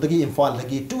manipur dagi imphal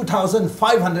dagi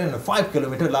 2505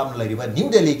 km lam lariba new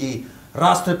delhi gi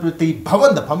Rashtrapati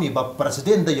Bhavan the फमी बा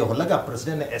president the योहलगा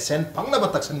president ने accent फंगना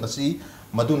बतक्सन बसी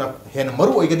मदुना हेन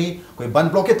मरु ओइगनी कोई बन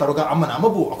blockade तरोगा अमन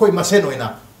अमबु अखोय मसेन ओइना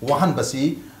वाहन बसी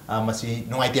मसी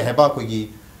नुआइते हेबा कोई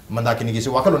मंदाकिनी गिसु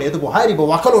वाखलोनी एतु हाइरि बा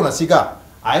वाखलोना सिगा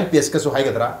ILPS का सु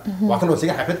हाइगदरा वाखलो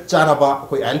सिगा हैफेट चानाबा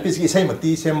कोई ILPS की इसै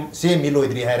मती सेम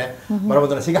मिलोइद्री हैरे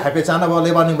मरबदना सिगा हैफेट चानाबा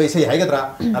लेबानिंग बा इसै हाइगदरा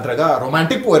नत्रगा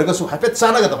रोमांटिक पोरगा सु हैफेट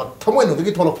चानागदबा थमोय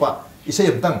नुदगी थोलकपा इसै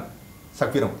हमतंग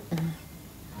सकपिरो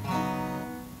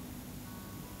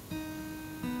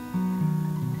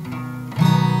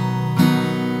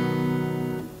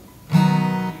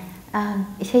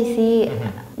इसेसी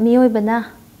मियोइबना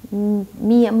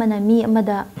मी अमना मी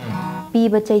अमदा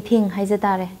पीबा चैथिंग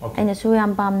हाइजतारे आइना सु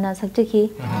याम पामना सक्चखि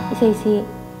इसेसी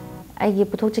आइगे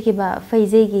पुथोकचखिबा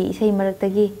फैजेगी इसे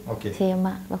मरक्तगी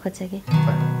सेमा लखचगे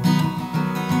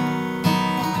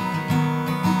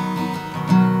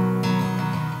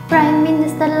प्राइम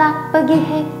मिनिस्टर लापगी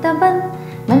हेक्तबन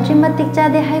मंत्री मतिक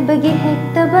चादे हाइबगी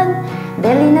हेक्तबन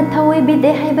दिल्ली न थवै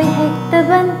बिदे हाइबै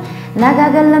हेक्तबन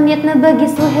Nagagalam yet na bagi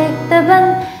su hektaban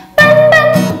ban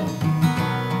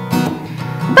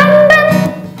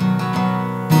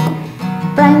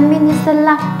Prime Minister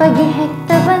lak bagi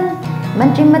hektaban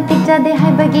Mantri matik jade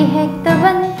hai bagi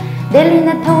hektaban Delhi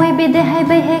na thawai bide hai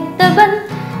bai hektaban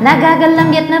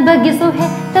Nagagalam yet na bagi su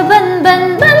hektaban ban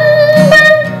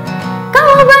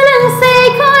Kau balang say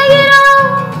koi giro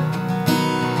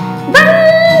ban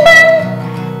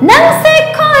Nang say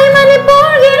koi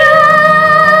Manipur giro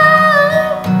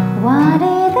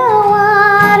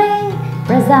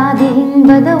Prasadi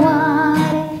hingbada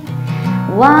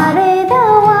ware da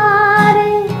ware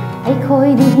ai khoi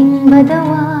di hingbada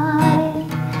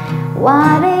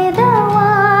ware da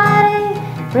ware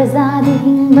prasadi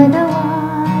hingbada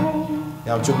ware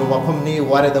yam chumlo wafam ni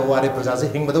ware da ware prasadi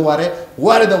hingbada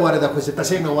ware da khoise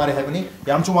taseng na ware habani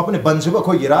yam chum apne bansuba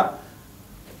khoi gira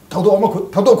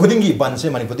thodo khudingi banse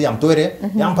manipur yam toire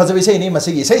yam phajabe sei ni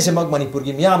masigi sei semak manipur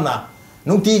gi miyam na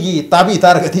नुंगतीगी ताबी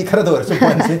तारगती खरद और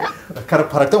सुपनसे खर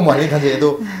फरक तो माने खंजे दो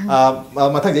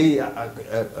मथक जई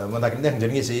मंदाकिन देख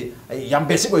जनिगे से याम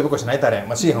basic ओइबो question आइतारे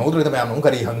मसी हंगुद्रे तमे याम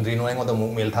नुंगरी हंग्री नो एंगो दमु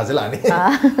मेल थाजलानी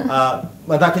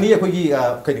मंदाकिनी अखोगी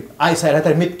आई साइड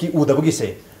हतर मिट की उदबगी से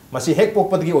मसी हेक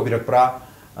पोकपदगी ओबिरकप्रा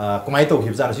कुमाई तो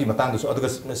हिबजान सी मतंग दु अदुग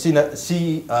सी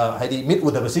हाइदी मिट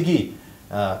उदबसीगी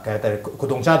कहतारे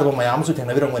खुदोंचादबो मयाम सु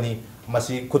थेंगनबिरंगनी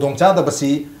मसी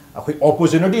खुदोंचादबसी अखोई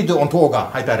अपॉर्चुनिटी दो ऑनथोगा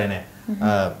हाइतारेने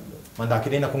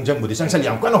मंदाकिनी ना कुंजंग बुदी संगसल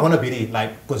याम कनो होना बिरी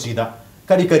लाइक पुंसीदा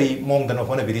करी करी मोंग दनो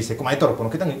होना बिरी से कुमाई तोरपनो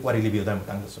कितंग वारी लिबियो दा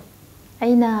मतंग दसो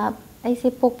आइना आइसे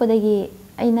पोकपदगी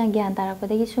आइना ज्ञान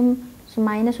तारकपदगी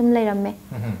sumaina sum leiram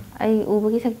ai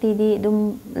ubagi sakti di dum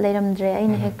leiram dre ai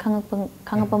na hek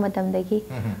khangapa matam dagi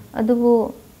adubu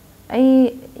ai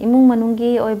imung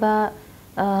manungi oiba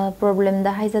problem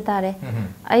da haija tare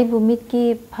ai bu mit ki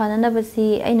phanana basi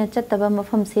ai na chattaba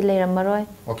mafam si leiram maroi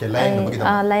okay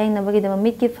layang na bagi da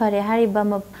mit ki phare hari ba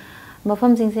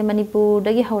mafam sing se Manipur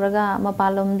dagi hauraga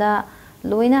mapalom da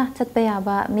loina chatpa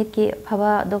yaba mit ki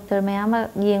phaba doctor mayama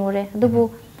yengure adubu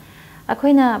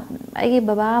akoina aigi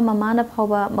baba mama na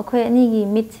phawba makhoi ani gi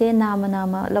mit se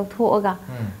nama lauthoaga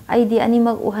ai di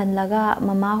animak uhan laga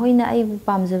mama hoina ai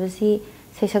pamjabasi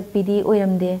sesak pidi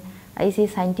oiramde ai se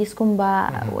scientist kumba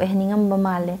ehningam ba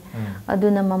male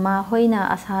aduna mama hoina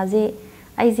asaje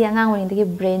ai je angang wani degi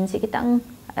brain se kitang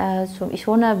sum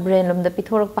isona brain lom da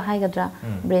pithorak pa haigadra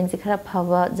brain se khara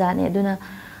phaba jane aduna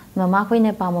mama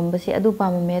hoina pamam basi adu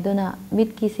pamame aduna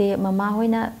mit ki se mama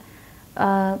hoina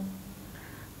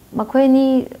makhoi ni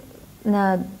na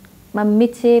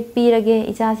mamit se pirage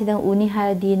icha sidang uni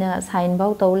hardi na sign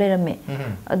bau to lerame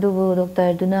adubu doctor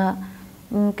duna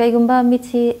kaigumba mit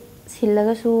se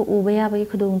sillaga su ubaya bagi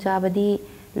khudung chabadi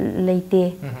leite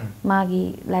magi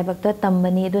laibakta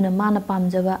tambani aduna mana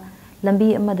pamjaba lambi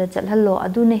amada chalhallo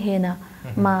aduna hena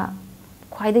ma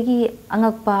khwaidagi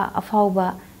angakpa afauba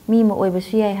mi ma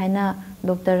oibasu yai haina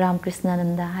Dr. Ram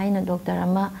Krishnananda haina doctor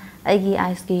ama aigi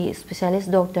eyes ki specialist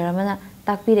doctor amana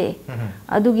takpire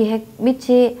adugi hek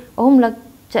mitche ohumlak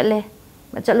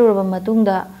chaluraba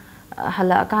matungda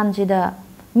hala kanjida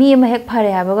mi ma hek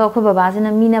phare habaga khoi baba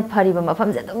sina mina phariba mafam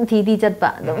je dum thi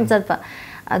chatpa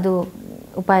adu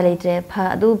upai leitre pha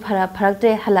adu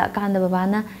pharaktre hala kanda baba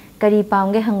na kari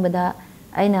pamge hangbada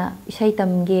aina isai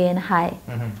tamge na hai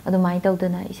adu mai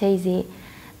tawdana isai je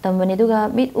tambane duga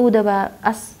mit udaba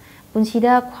as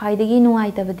punsida khwaidagi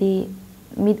nuai tabadi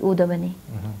mit udabani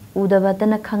udaba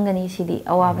tana khangani sidi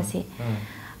awabase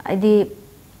aidi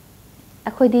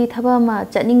akhoi thaba ma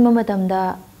chaning matamda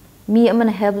mi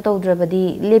amana help tawdrabadi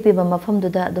lepiba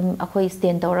mafamduda dum akhoi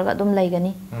stand tawraga dum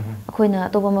laigani akhoina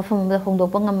toba mafamda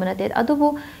hongdokpa ngamana te adubu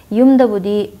yumda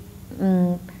budi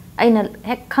aina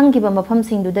hek khangkiba mafam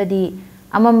singdudadi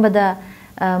amambada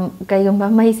kaigumba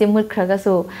mai se mutkhraga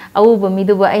so awuba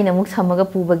miduba aina muk samaga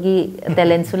pubagi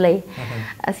talent su lei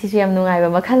asisu yam nungaiba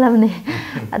makhalamne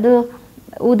adu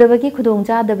udabagi khudong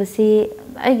chadabasi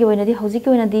aigi oinadi hojiki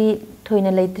oinadi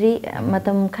thoina leitri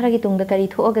matam kharagi tungda kari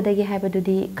thoagadagi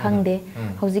haibadudi khangde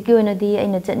hojiki oinadi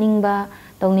aina chatningba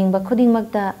tawningba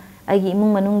khudingmakta aigi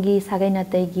imung manunggi sagai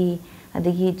natai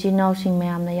adagi chinau sing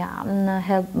mayamna yamna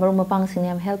help maru mapang sing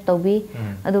yam help tawbi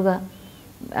aduga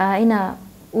aina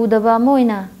udaba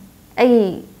moina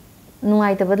ai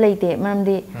nungai taba leite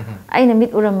maramdi aina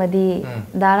mit uramadi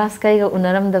daras kaiga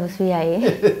unaram dabasu yae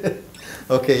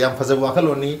okay yam fajabu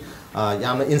akhaloni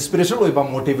yamna inspirational oiba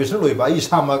motivational oiba ai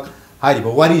samak hariba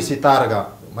wari sitaraga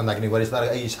mandakini wari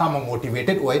sitaraga ai samak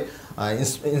motivated oi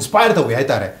inspired to hai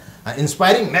tare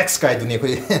inspiring next kai dunia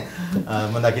koi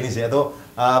mandakini se ado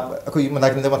koi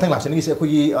mandakini da mathang laksani se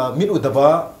koi mit udaba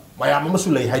mayam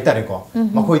amasu lei hai tare ko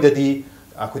makoi dadi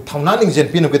akoi thauna ning jen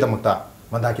pinu ke damakta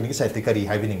mandakini ki site kari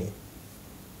haibiningi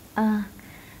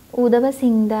udaba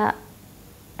singda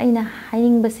aina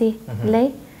haining basi lei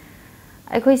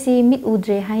akhoi si mit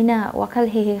udre haina wakhal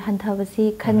he hanthabasi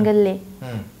khangalle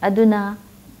aduna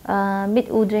mit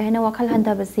udre haina wakhal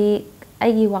hanthabasi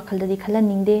aigi wakhal dadi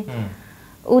khalaningde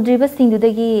udri basing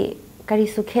dudagi kari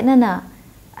su khenana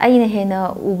aina hena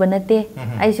ubanate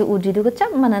aisu udri duga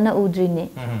chap manana udri ne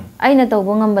aina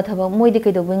tawbo ngamba thaba moidi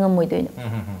kaido bo ngam moidoina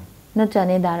na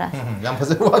chane dara yam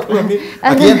phaja wakhal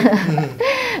again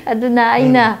aduna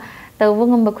aina tawbo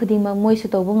ngamba khudingma moisu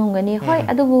tawbo ngamgani hoi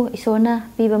adubu isona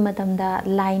piba matamda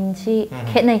line si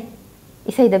khenai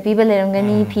isai da piba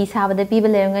lerangani phi sabada piba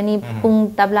lerangani pung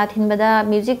tabla thinbada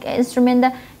music instrument da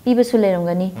piba su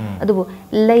lerangani adubu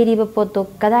leiriba poto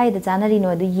kadai da janari no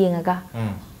adu yengaga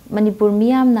Manipur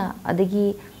miyamna adagi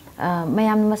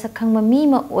mayamna masak khangma mi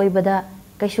ma oibada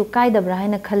kaisu kaidabra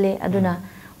haina khalle aduna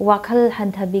wakhal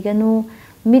hanthabiganu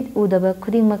mit udaba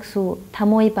khudingmaksu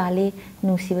thamoi pale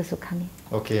nungsibasu khangi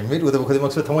okay mit udaba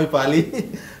khudingmaksu thamoi pali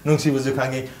nungsibasu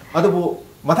khangi adubu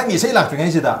mathangi sei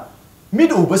laktringai sida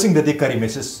mit ubasing da kari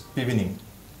message pibining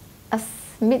as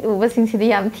mit ubasing sida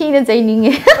yam thina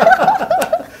jaininge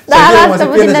dara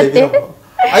sabudinate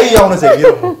ai yauna sei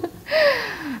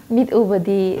mit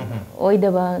ubadi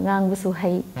oidaba ngangbusu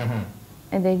hai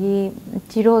adagi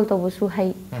chirol tobusu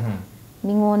hai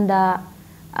mingonda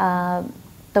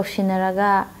tawshinaraga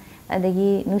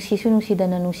adagi nungsisu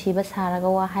nungsidana nungsiba saraga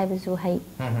wa haibusu hai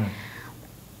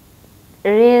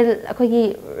real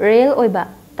akogi real oiba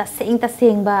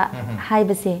taseng ba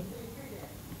haibase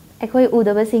akoi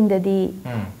udaba singdadi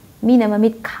Meena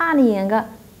ममित खानी यंगा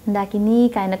मंदाकिनी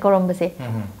कायना कौरम्बसे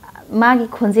मागी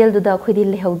खोंजेल दुदा खोइदी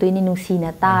लेहौदोइनी नुसीना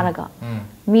तारगा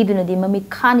मीदुनदी ममित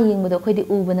खानी यंगबदो खोइदी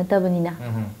उबा नतबनिना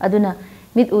अदुना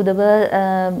मित उदबा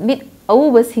मित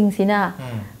अउबा सिंगसिना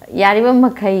यारिबा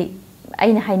मखै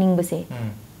अइना हाइनिंगबसे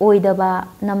ओइदबा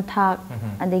नमथाक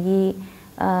अदगी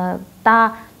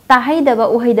ताहैदबा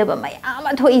उहैदबा मयाम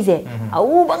थोइजे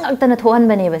अउबा ngaktana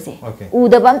thohanbane base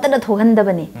udaba amtana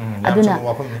thohandabane aduna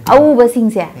auba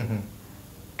singse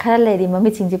khara leidi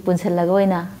mami singje punsallaga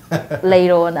oina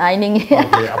leiro na aining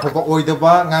apoba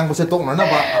oidaba ngangbase toknana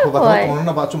ba apoba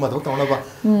toknana ba chuma toknana ba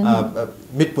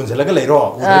mit punsallaga leiro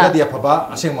udaga dia phaba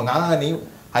aseng mangani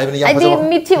adi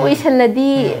mitsi uisalladi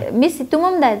misi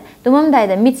tumam dai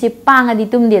da mitsi panga di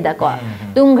tumde da ko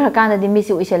tumghra kana di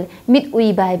misi uisal mit ui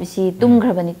bai bisi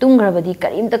tumgrabadi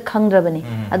karimta khangdrabani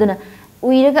aduna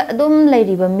uiraga adum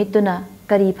leiriba mituna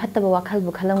kari phattaba wakhal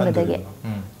bu khalamgadage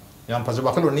yam fazu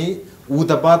wakhaluni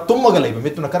udaba tumaga leiba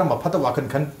mituna karamba phattaba wakhan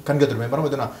khangadrume maram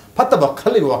aduna phattaba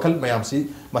khali wakhal mayam si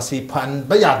masi phan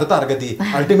ba yada targadi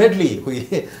ultimately hui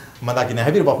Mandakini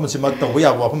habir bapum si mag tahu ya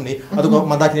bapum ni, aduh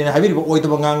Mandakini habir oi tu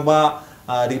bangang ba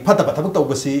di pata pata tahu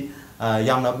besi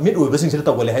yang na mid oi besi sini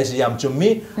tahu boleh hai si yang cumi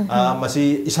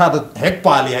masih isada hek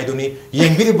pali hai tu ni,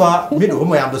 yang biri ba mid oi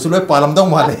mayam tu sulai palam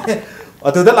dong male,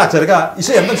 aduh dah lakar ka,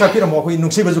 isa yang tu sakit ramah koi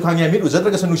nungsi baju kangi mid oi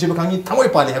jadra kesa nungsi baju kangi thamoi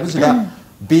pali hai tu sila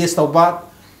base tahu ba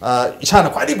isa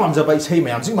na kuali pam jaba isa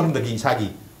mayam sing malam dagi isa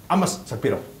gi, amas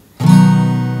sakit ram.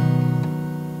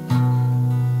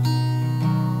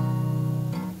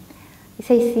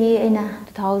 Isai aina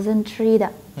 2003 da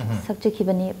sakchaki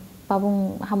bani pabung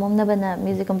hamomna bana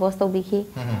music compose to biki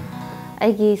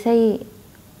aigi sai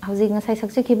housing sai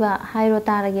sakchaki ba hairo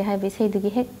taragi hai bi sai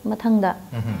dugi hek mathangda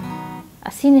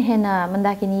asin hena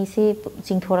Mandakini se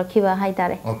jingthorakhi ba hai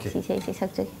tare si sai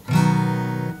sakchaki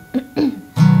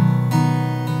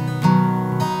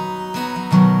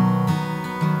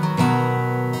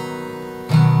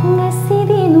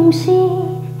ngasidi nungsi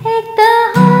hekta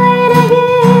hairage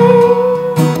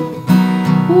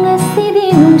ngasidi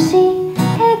nungsi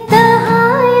hekta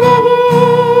hairage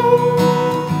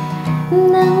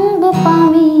nangbu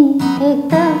pami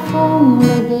hekta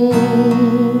fomlage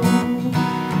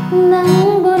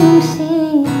nangbu nungsi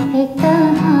hekta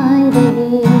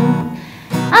hairage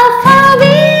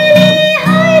afabini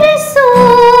hairesu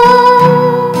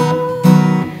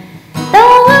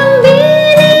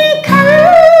tawambini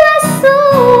khallasu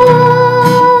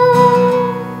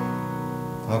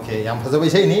yang pasal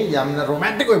ini ni yang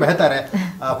romantic koi better है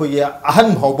कोई ahन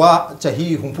भावबा चाही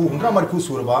हुंफु हुंद्रा मरफु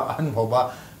सुरबा ahन भावबा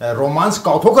romance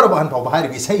काउथोकर बा ahन भावबा हाय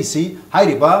रिबी सही सी हाय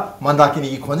Riba Mandakini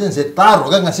की खोजन से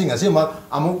तारोगा ngasi मा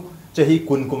अमु चाही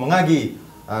कुन कुमंगा की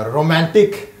romantic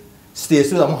stage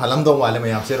tu अमु हलम दो वाले में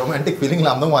यहाँ से romantic feeling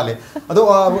लाम दो वाले अदो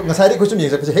ngसारी कुछ नहीं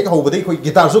सकते हेक हाउ बदे कोई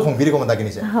गिटार सु खोंबिरी को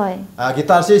Mandakini से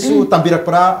गिटार से सु तंबिरक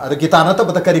परा गिटार ना तो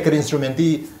बता करी इंस्ट्रूमेंटी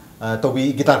तो भी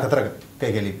गिटार खतरा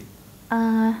कई गली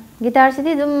गिटार से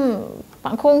दम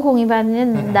पाखों इबाने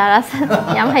दारास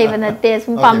याम हाइबा नते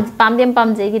सुम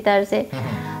पाम जे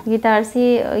गिटार से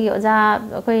योजा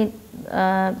कोई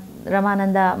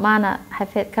Ramananda mana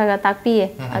hafet kaga takpiye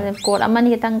ade kod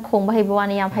amani tang khongba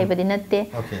haibawani yam haibadi natte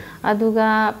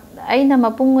aduga aina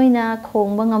mapungoina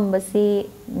khongba ngambasi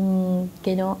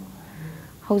keno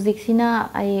hauzik sina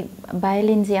ai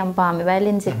violin je am pam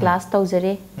violin je class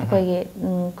tawjare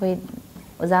koi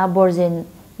oza borjen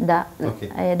da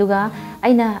aduga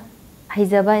aina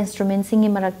haijaba instrument singi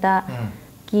marakta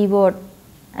keyboard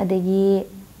adegi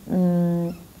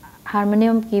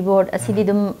harmonium keyboard asidi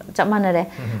dum chamanare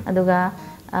aduga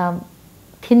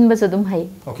thin ba dum hai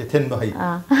okay thin ba hai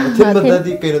thin ba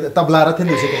di kai tabla ra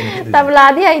thin se kai tabla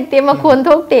di hai te ma khon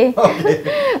thok te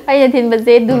ai thin ba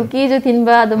je dulki ju thin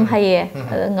ba dum hai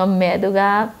ngam me aduga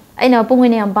aina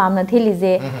pungwini am pam na thili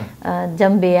je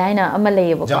jambe aina ama lei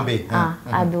bo jambe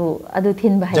adu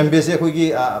thin ba hai jambe se khoi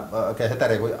gi kai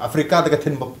hetare koi africa da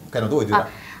thin ba kai no do idura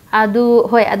adu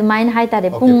hoi adu main hai tare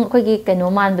pung khoi gi kaino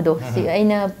man bado si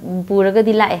aina puraga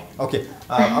di lae okay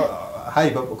hai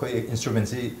ba koi instrument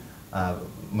si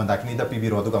Mandakini da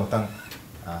pibi ro du gamtang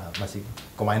masi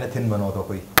komaina thin bano to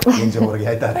koi injo gi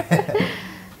hai tare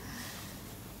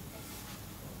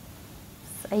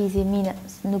ai je mina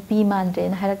nupi mandre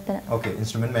na harakta okay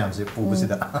instrument mayam se pu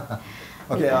busida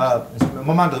okay instrument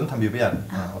mama dum thambi ba yan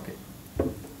okay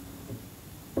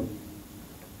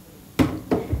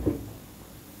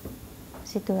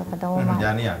situ apa tahu mah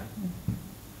yani ya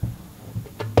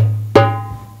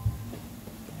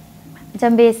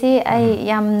jambe si ai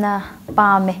yamna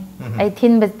pame ai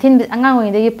thin angang oi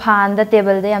de phan da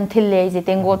table da yam thille je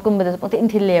tengot kum da pong tin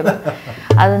thille ba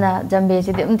aduna jambe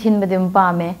si de thin ba dem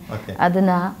pame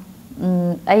aduna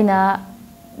aina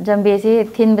jambe se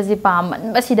thin basi pam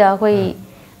basida koi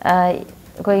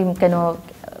koi kano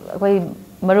koi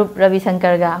marup Ravi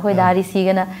Shankar ga koi dari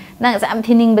sigana nang sam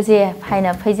thining base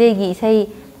haina phaije gi isai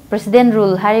president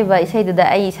rule hariba isai da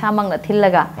ai samang na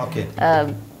thillaga okay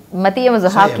mati ama zo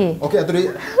haki okay aduri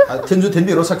thinju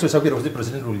thinbi ro sakchu sakbi ro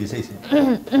president rule gi sei se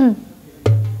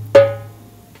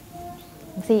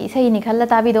si isai ni khalla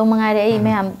tabi do mangai re ai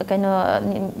me am kano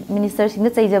minister sing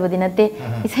da chai jabadi natte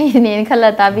isai ni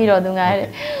khalla tabi ro du ngai re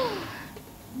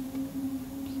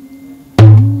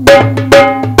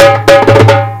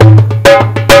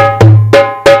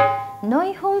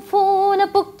noi hum fu na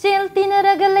pukchel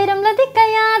tinaraga leiram ladi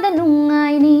kaya da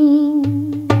nungai ni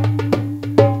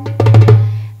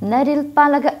naril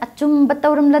palaga achum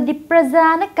batauram ladi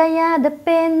prajana kaya da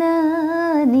pena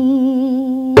ni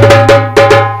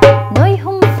noi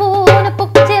hum fu na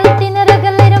pukchel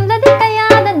tinaraga leiram ladi kaya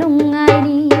da nungai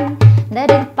ni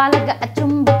naril palaga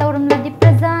achum batauram ladi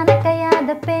prajana kaya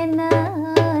da pena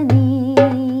ni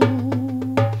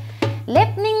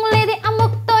lepning lady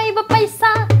amuk toy ba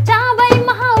paisa chabai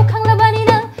mahau khanglabani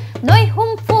na noi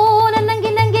hum fu na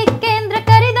nangi nangi kendra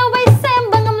kari do bai sem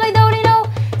bangam loi dori no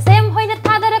sem hoina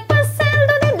thadara pasel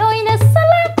do de noi na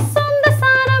salak som da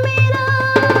sara mena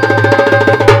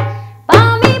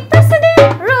pami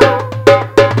president ro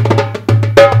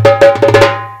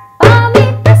pami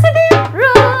president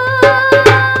ro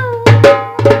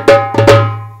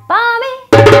pami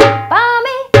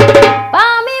pami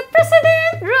pami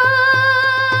president ro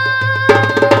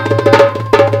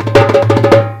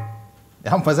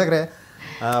yam fazagre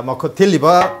mako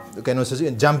thiliba keno se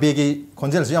jambe gi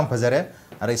khonjel su yam fazare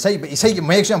are isai gi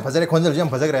mayek su yam fazare khonjel su yam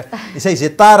fazagre isai se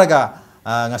taraga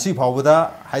ngasi phawbuda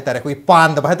hai tare koi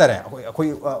pan da hai tare koi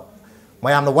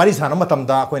mayam na wari sana matam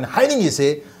da koi na haining ise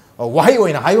wahai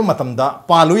oina haiba matam da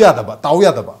palu ya da ba tau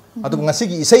ya da ba adu ngasi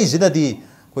gi isai sida di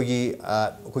koi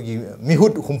gi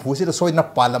mihut humpu se da soina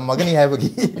palam magani hai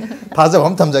bagi thaja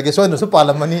hom thamjage soina su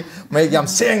palam mani mai yam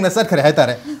seng na sat khare hai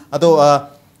tare ado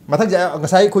mathak ja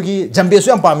ngasai koi jambe su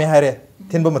yam pame haire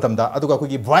thinba matam da aduga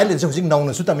koi violence hujing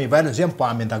nauna su tami violence yam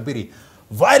pame takbiri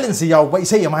violence yaw ba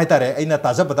isai yam haitare aina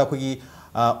taja bata koi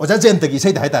oja jent gi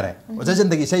isai da haitare oja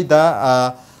jent gi isai da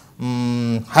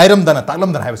hairam dana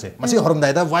taklam dana haibase masi horom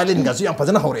da da violence ga su yam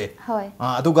phajana hore hoi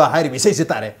aduga hairi isai se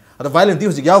tare adu violence di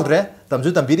hujing yawdre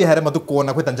tamju tambiri haire madu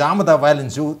kona koi tanjam da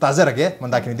violence su taja rage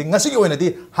mandakini di ngasi gi oina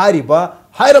di hairi ba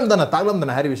hairam dana taklam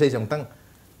dana hairi isai samtang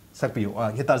sakpiyo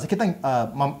gitar se kitang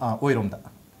oirom da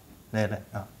le le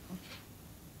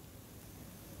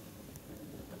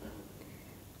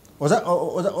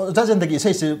oza jendagi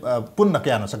isai se punna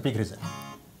kayano sakpi krise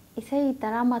isai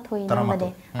tarama thoi namade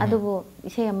adubu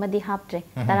isai amadi haptre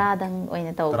taradang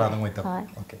oina taw taradang oina taw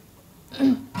okay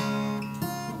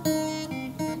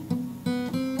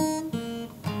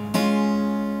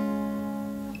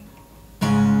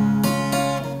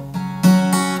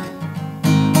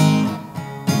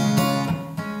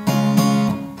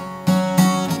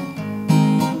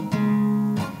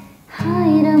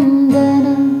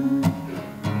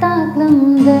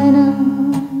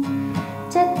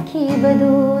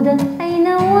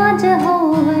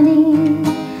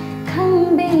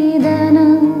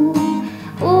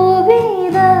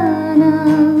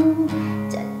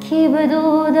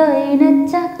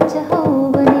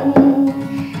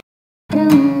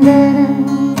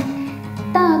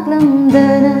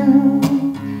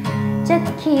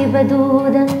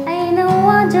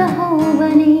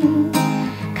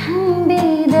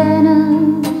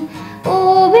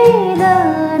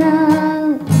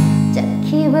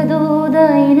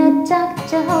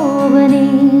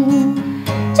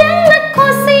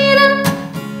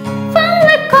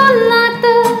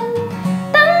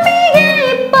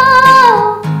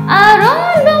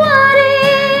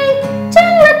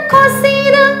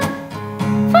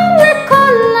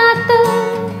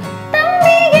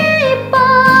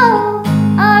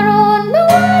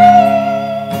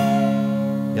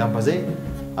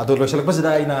Loishalak pas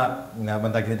da ina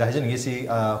Mandakini da hajan ngisi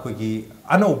koi gi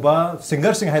anoba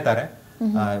singer sing hai tare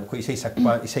koi isai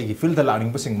sakpa isai gi field da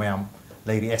learning sing mayam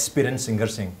lairi experience singer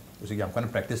sing usi yam kan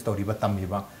practice tori ba tammi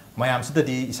ba mayam sida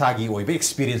di isagi oi ba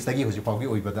experience da gi huji pawgi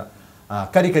oi ba da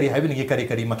kari kari hai bin gi kari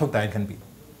kari mathok tain kan bi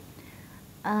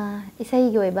isai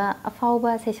gi oi ba afau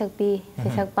ba sesakpi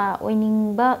sesakpa oining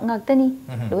ba ngaktani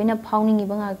loina phawning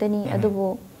ba ngaktani adubo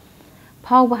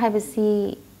phau ba hai ba si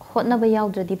hotna ba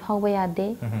yaudra di phau ba yade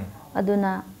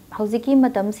aduna hauziki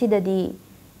matam sidadi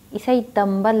isai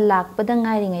tamba lakpada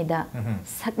ngai ngai da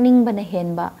sakning bana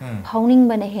henba phauning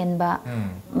bana henba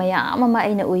mayam ama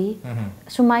aina ui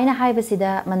sumaina haiba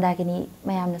sida Mandakini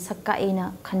mayamna sakka aina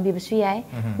khanbi basu yai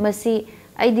masi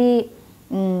aidi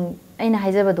aina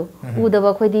haijabado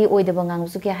udaba khodi oidaba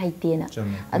ngangsu kya haitena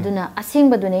aduna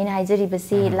asengba duna ina haijari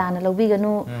basi lana lobi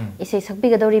ganu isai sakbi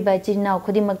gadori ba china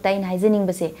khodi makta ina haijening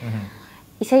base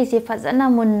isai se fazana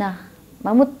munna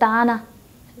mamut tana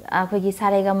akhoi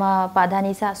sarega ma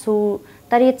padhani sa su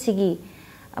taret sigi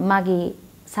magi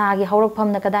sagi haurakpham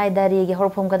na kadai dari gi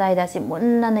haurakpham kadai da si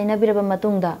munna naina biraba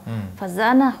matungda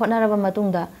fazana honaraba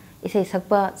matungda isai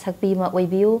sakpa sakpi ma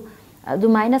oibiu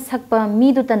adumaina sakpa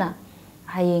mi dutana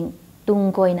hayeng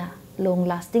tung koina long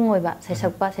lasting oiba sai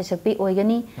sakpi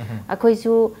oigani akhoi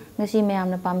su ngasi mayam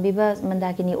na pambiba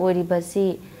mandakini oiriba si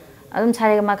adum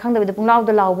sarega ma khangda bida punglaw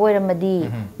da law boy ramadi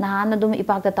nahan adum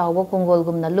ipak ta tawba kongol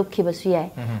gumna lukhi basu yai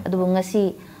adu ngasi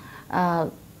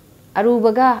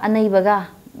arubaga anaibaga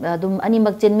adum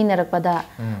animak chenmi narakpada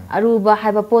aruba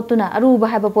haiba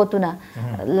potuna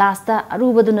lasta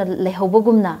aruba duna lehoba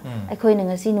gumna akhoi na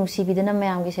ngasi nusi bidana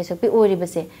mayam gi sai sakpi oiriba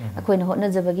se akhoi na hotna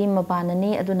jabagi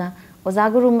mapanani aduna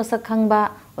ozaguru masak khangba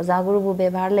ozaguru bu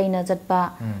bebar leina jatpa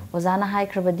ozana hai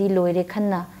khrabadi loire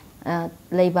khanna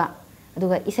leiba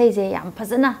aduga isai je yam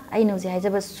phajana aino je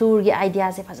haijaba sur gi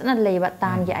idea se phajana leiba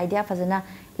tan gi idea phajana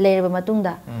leirba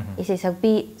matungda isai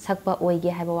sakpa oige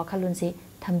haiba wakhalun se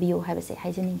thambiyo haiba se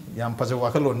haijani yam phaja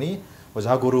wakhalun ni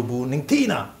ozaguru bu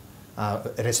ningtina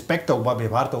respect tauba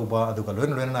bebar tauba aduga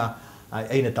loina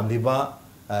aina tamliba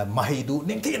mahidu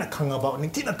ningtina khangaba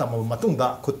ningtina tamaba matungda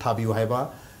khut thabiyo haiba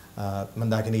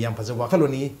Mandakini yam phaja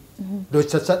wakhaloni do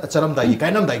charam dai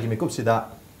kainam dai gi mekup sida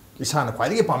isana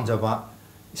khwaidi pamjaba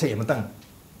isai matang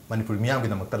Manipuri miyam gi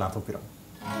namakta la thopira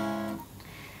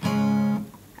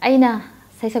aina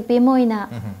sai sakpe moina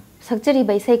sakjari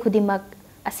bai sai khudimak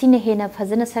asine hena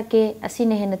phajana sake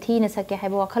asine hena thina sake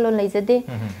haiba wakhalon leijade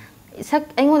sak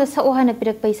aingoda sao hana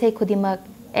pirak pai sai khudimak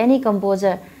any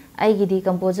composer aigi di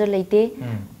composer leite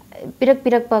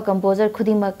pirak pa composer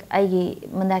khudimak aigi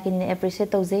Mandakini ne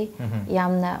appreciate tauze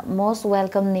yamna most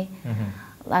welcome ni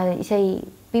isai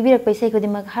pibirak pai sai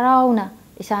khudimak harauna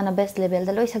isana best level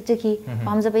da loi sakjaki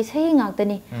pamja pai sai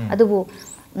ngaktani adubu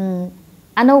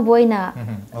anau boina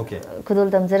okay khudul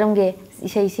damjaramge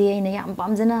isai si aina yam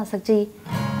pamjana sakji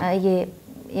ye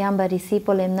yamba risi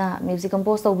polemna music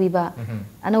compose taubiba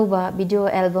anauba video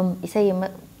album isai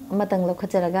matang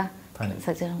lokhacharaga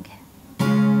sakjaramge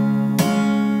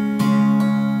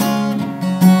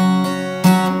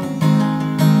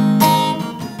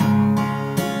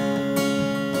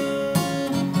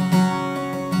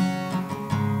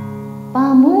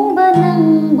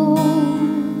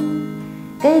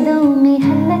Kaidongi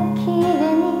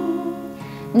halakigani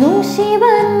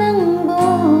Nungsiba nangbo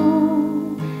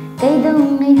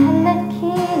Kaidongi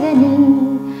halakigani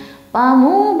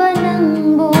Pamuba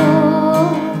nangbo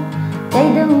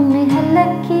Kaidongi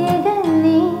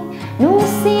halakigani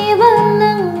Nungsiba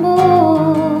nangbo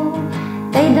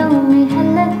Kaidongi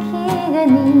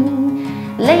halakigani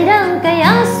Lairang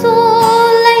kaya so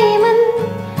layman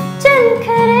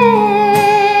chankare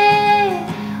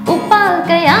Upal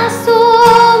kaya so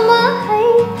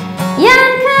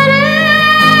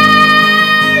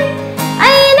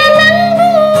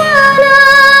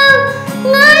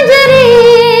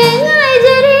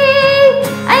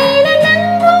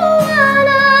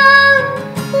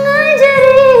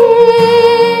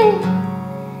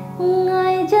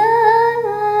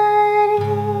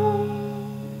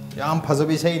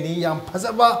Phajabi sei ni yam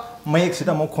phajaba mayek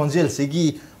sida mo khonjel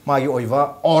sigi magi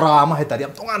oiva ora ma hetari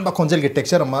yam tongan ba khonjel gi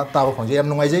texture ma ta ba khonjel yam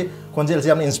nungai je khonjel se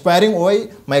yam inspiring oi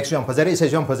mayek su yam phajare sei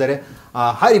yam phajare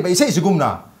hari ba sei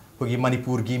sigumna kogi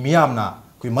Manipur gi miyam na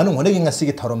koi manung hone gi ngasi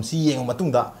gi thorom si yeng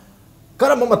matungda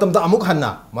karam matam da amuk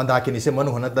hanna Mandakini se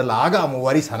manung hona da laga amu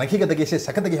wari sanakhi ga dagi se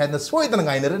sakata gi hadna soidan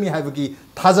ngai na ni haibu gi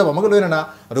thajaba ma ga loina na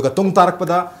aduga tung tarak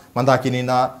pada Mandakini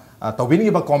na tawbini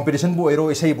ba competition bo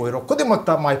ero isai bo ero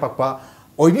kodimakta mai pakpa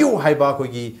oibiu haiba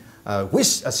kogi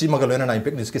wish asi magaloina na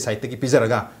impact news ki site ki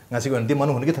pizaraga ngasi gon di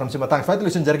manu hungi tharamsi matang fight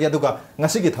listen jargi aduga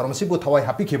ngasi ki tharamsi bu thawai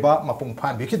happy khiba mapung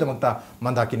phan bikhi damakta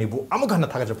Mandakini bu amagana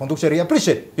thagaja ponduk seri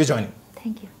appreciate you joining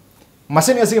thank you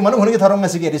masen ngasi manu hungi tharam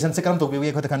ngasi ki edition se karam to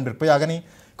bi khota khan bir payagani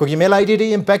kogi mail id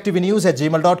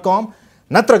impactvnews@gmail.com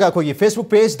natraga kogi Facebook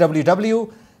page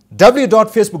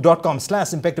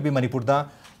www.facebook.com/impactv manipur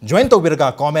join to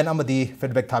birga comment amadi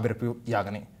feedback thabir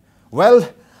yagani well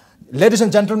ladies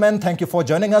and gentlemen thank you for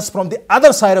joining us from the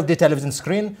other side of the television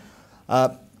screen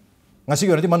ngasi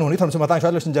yorati manu ni thamse matang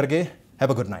shal listen jarge have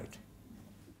a good night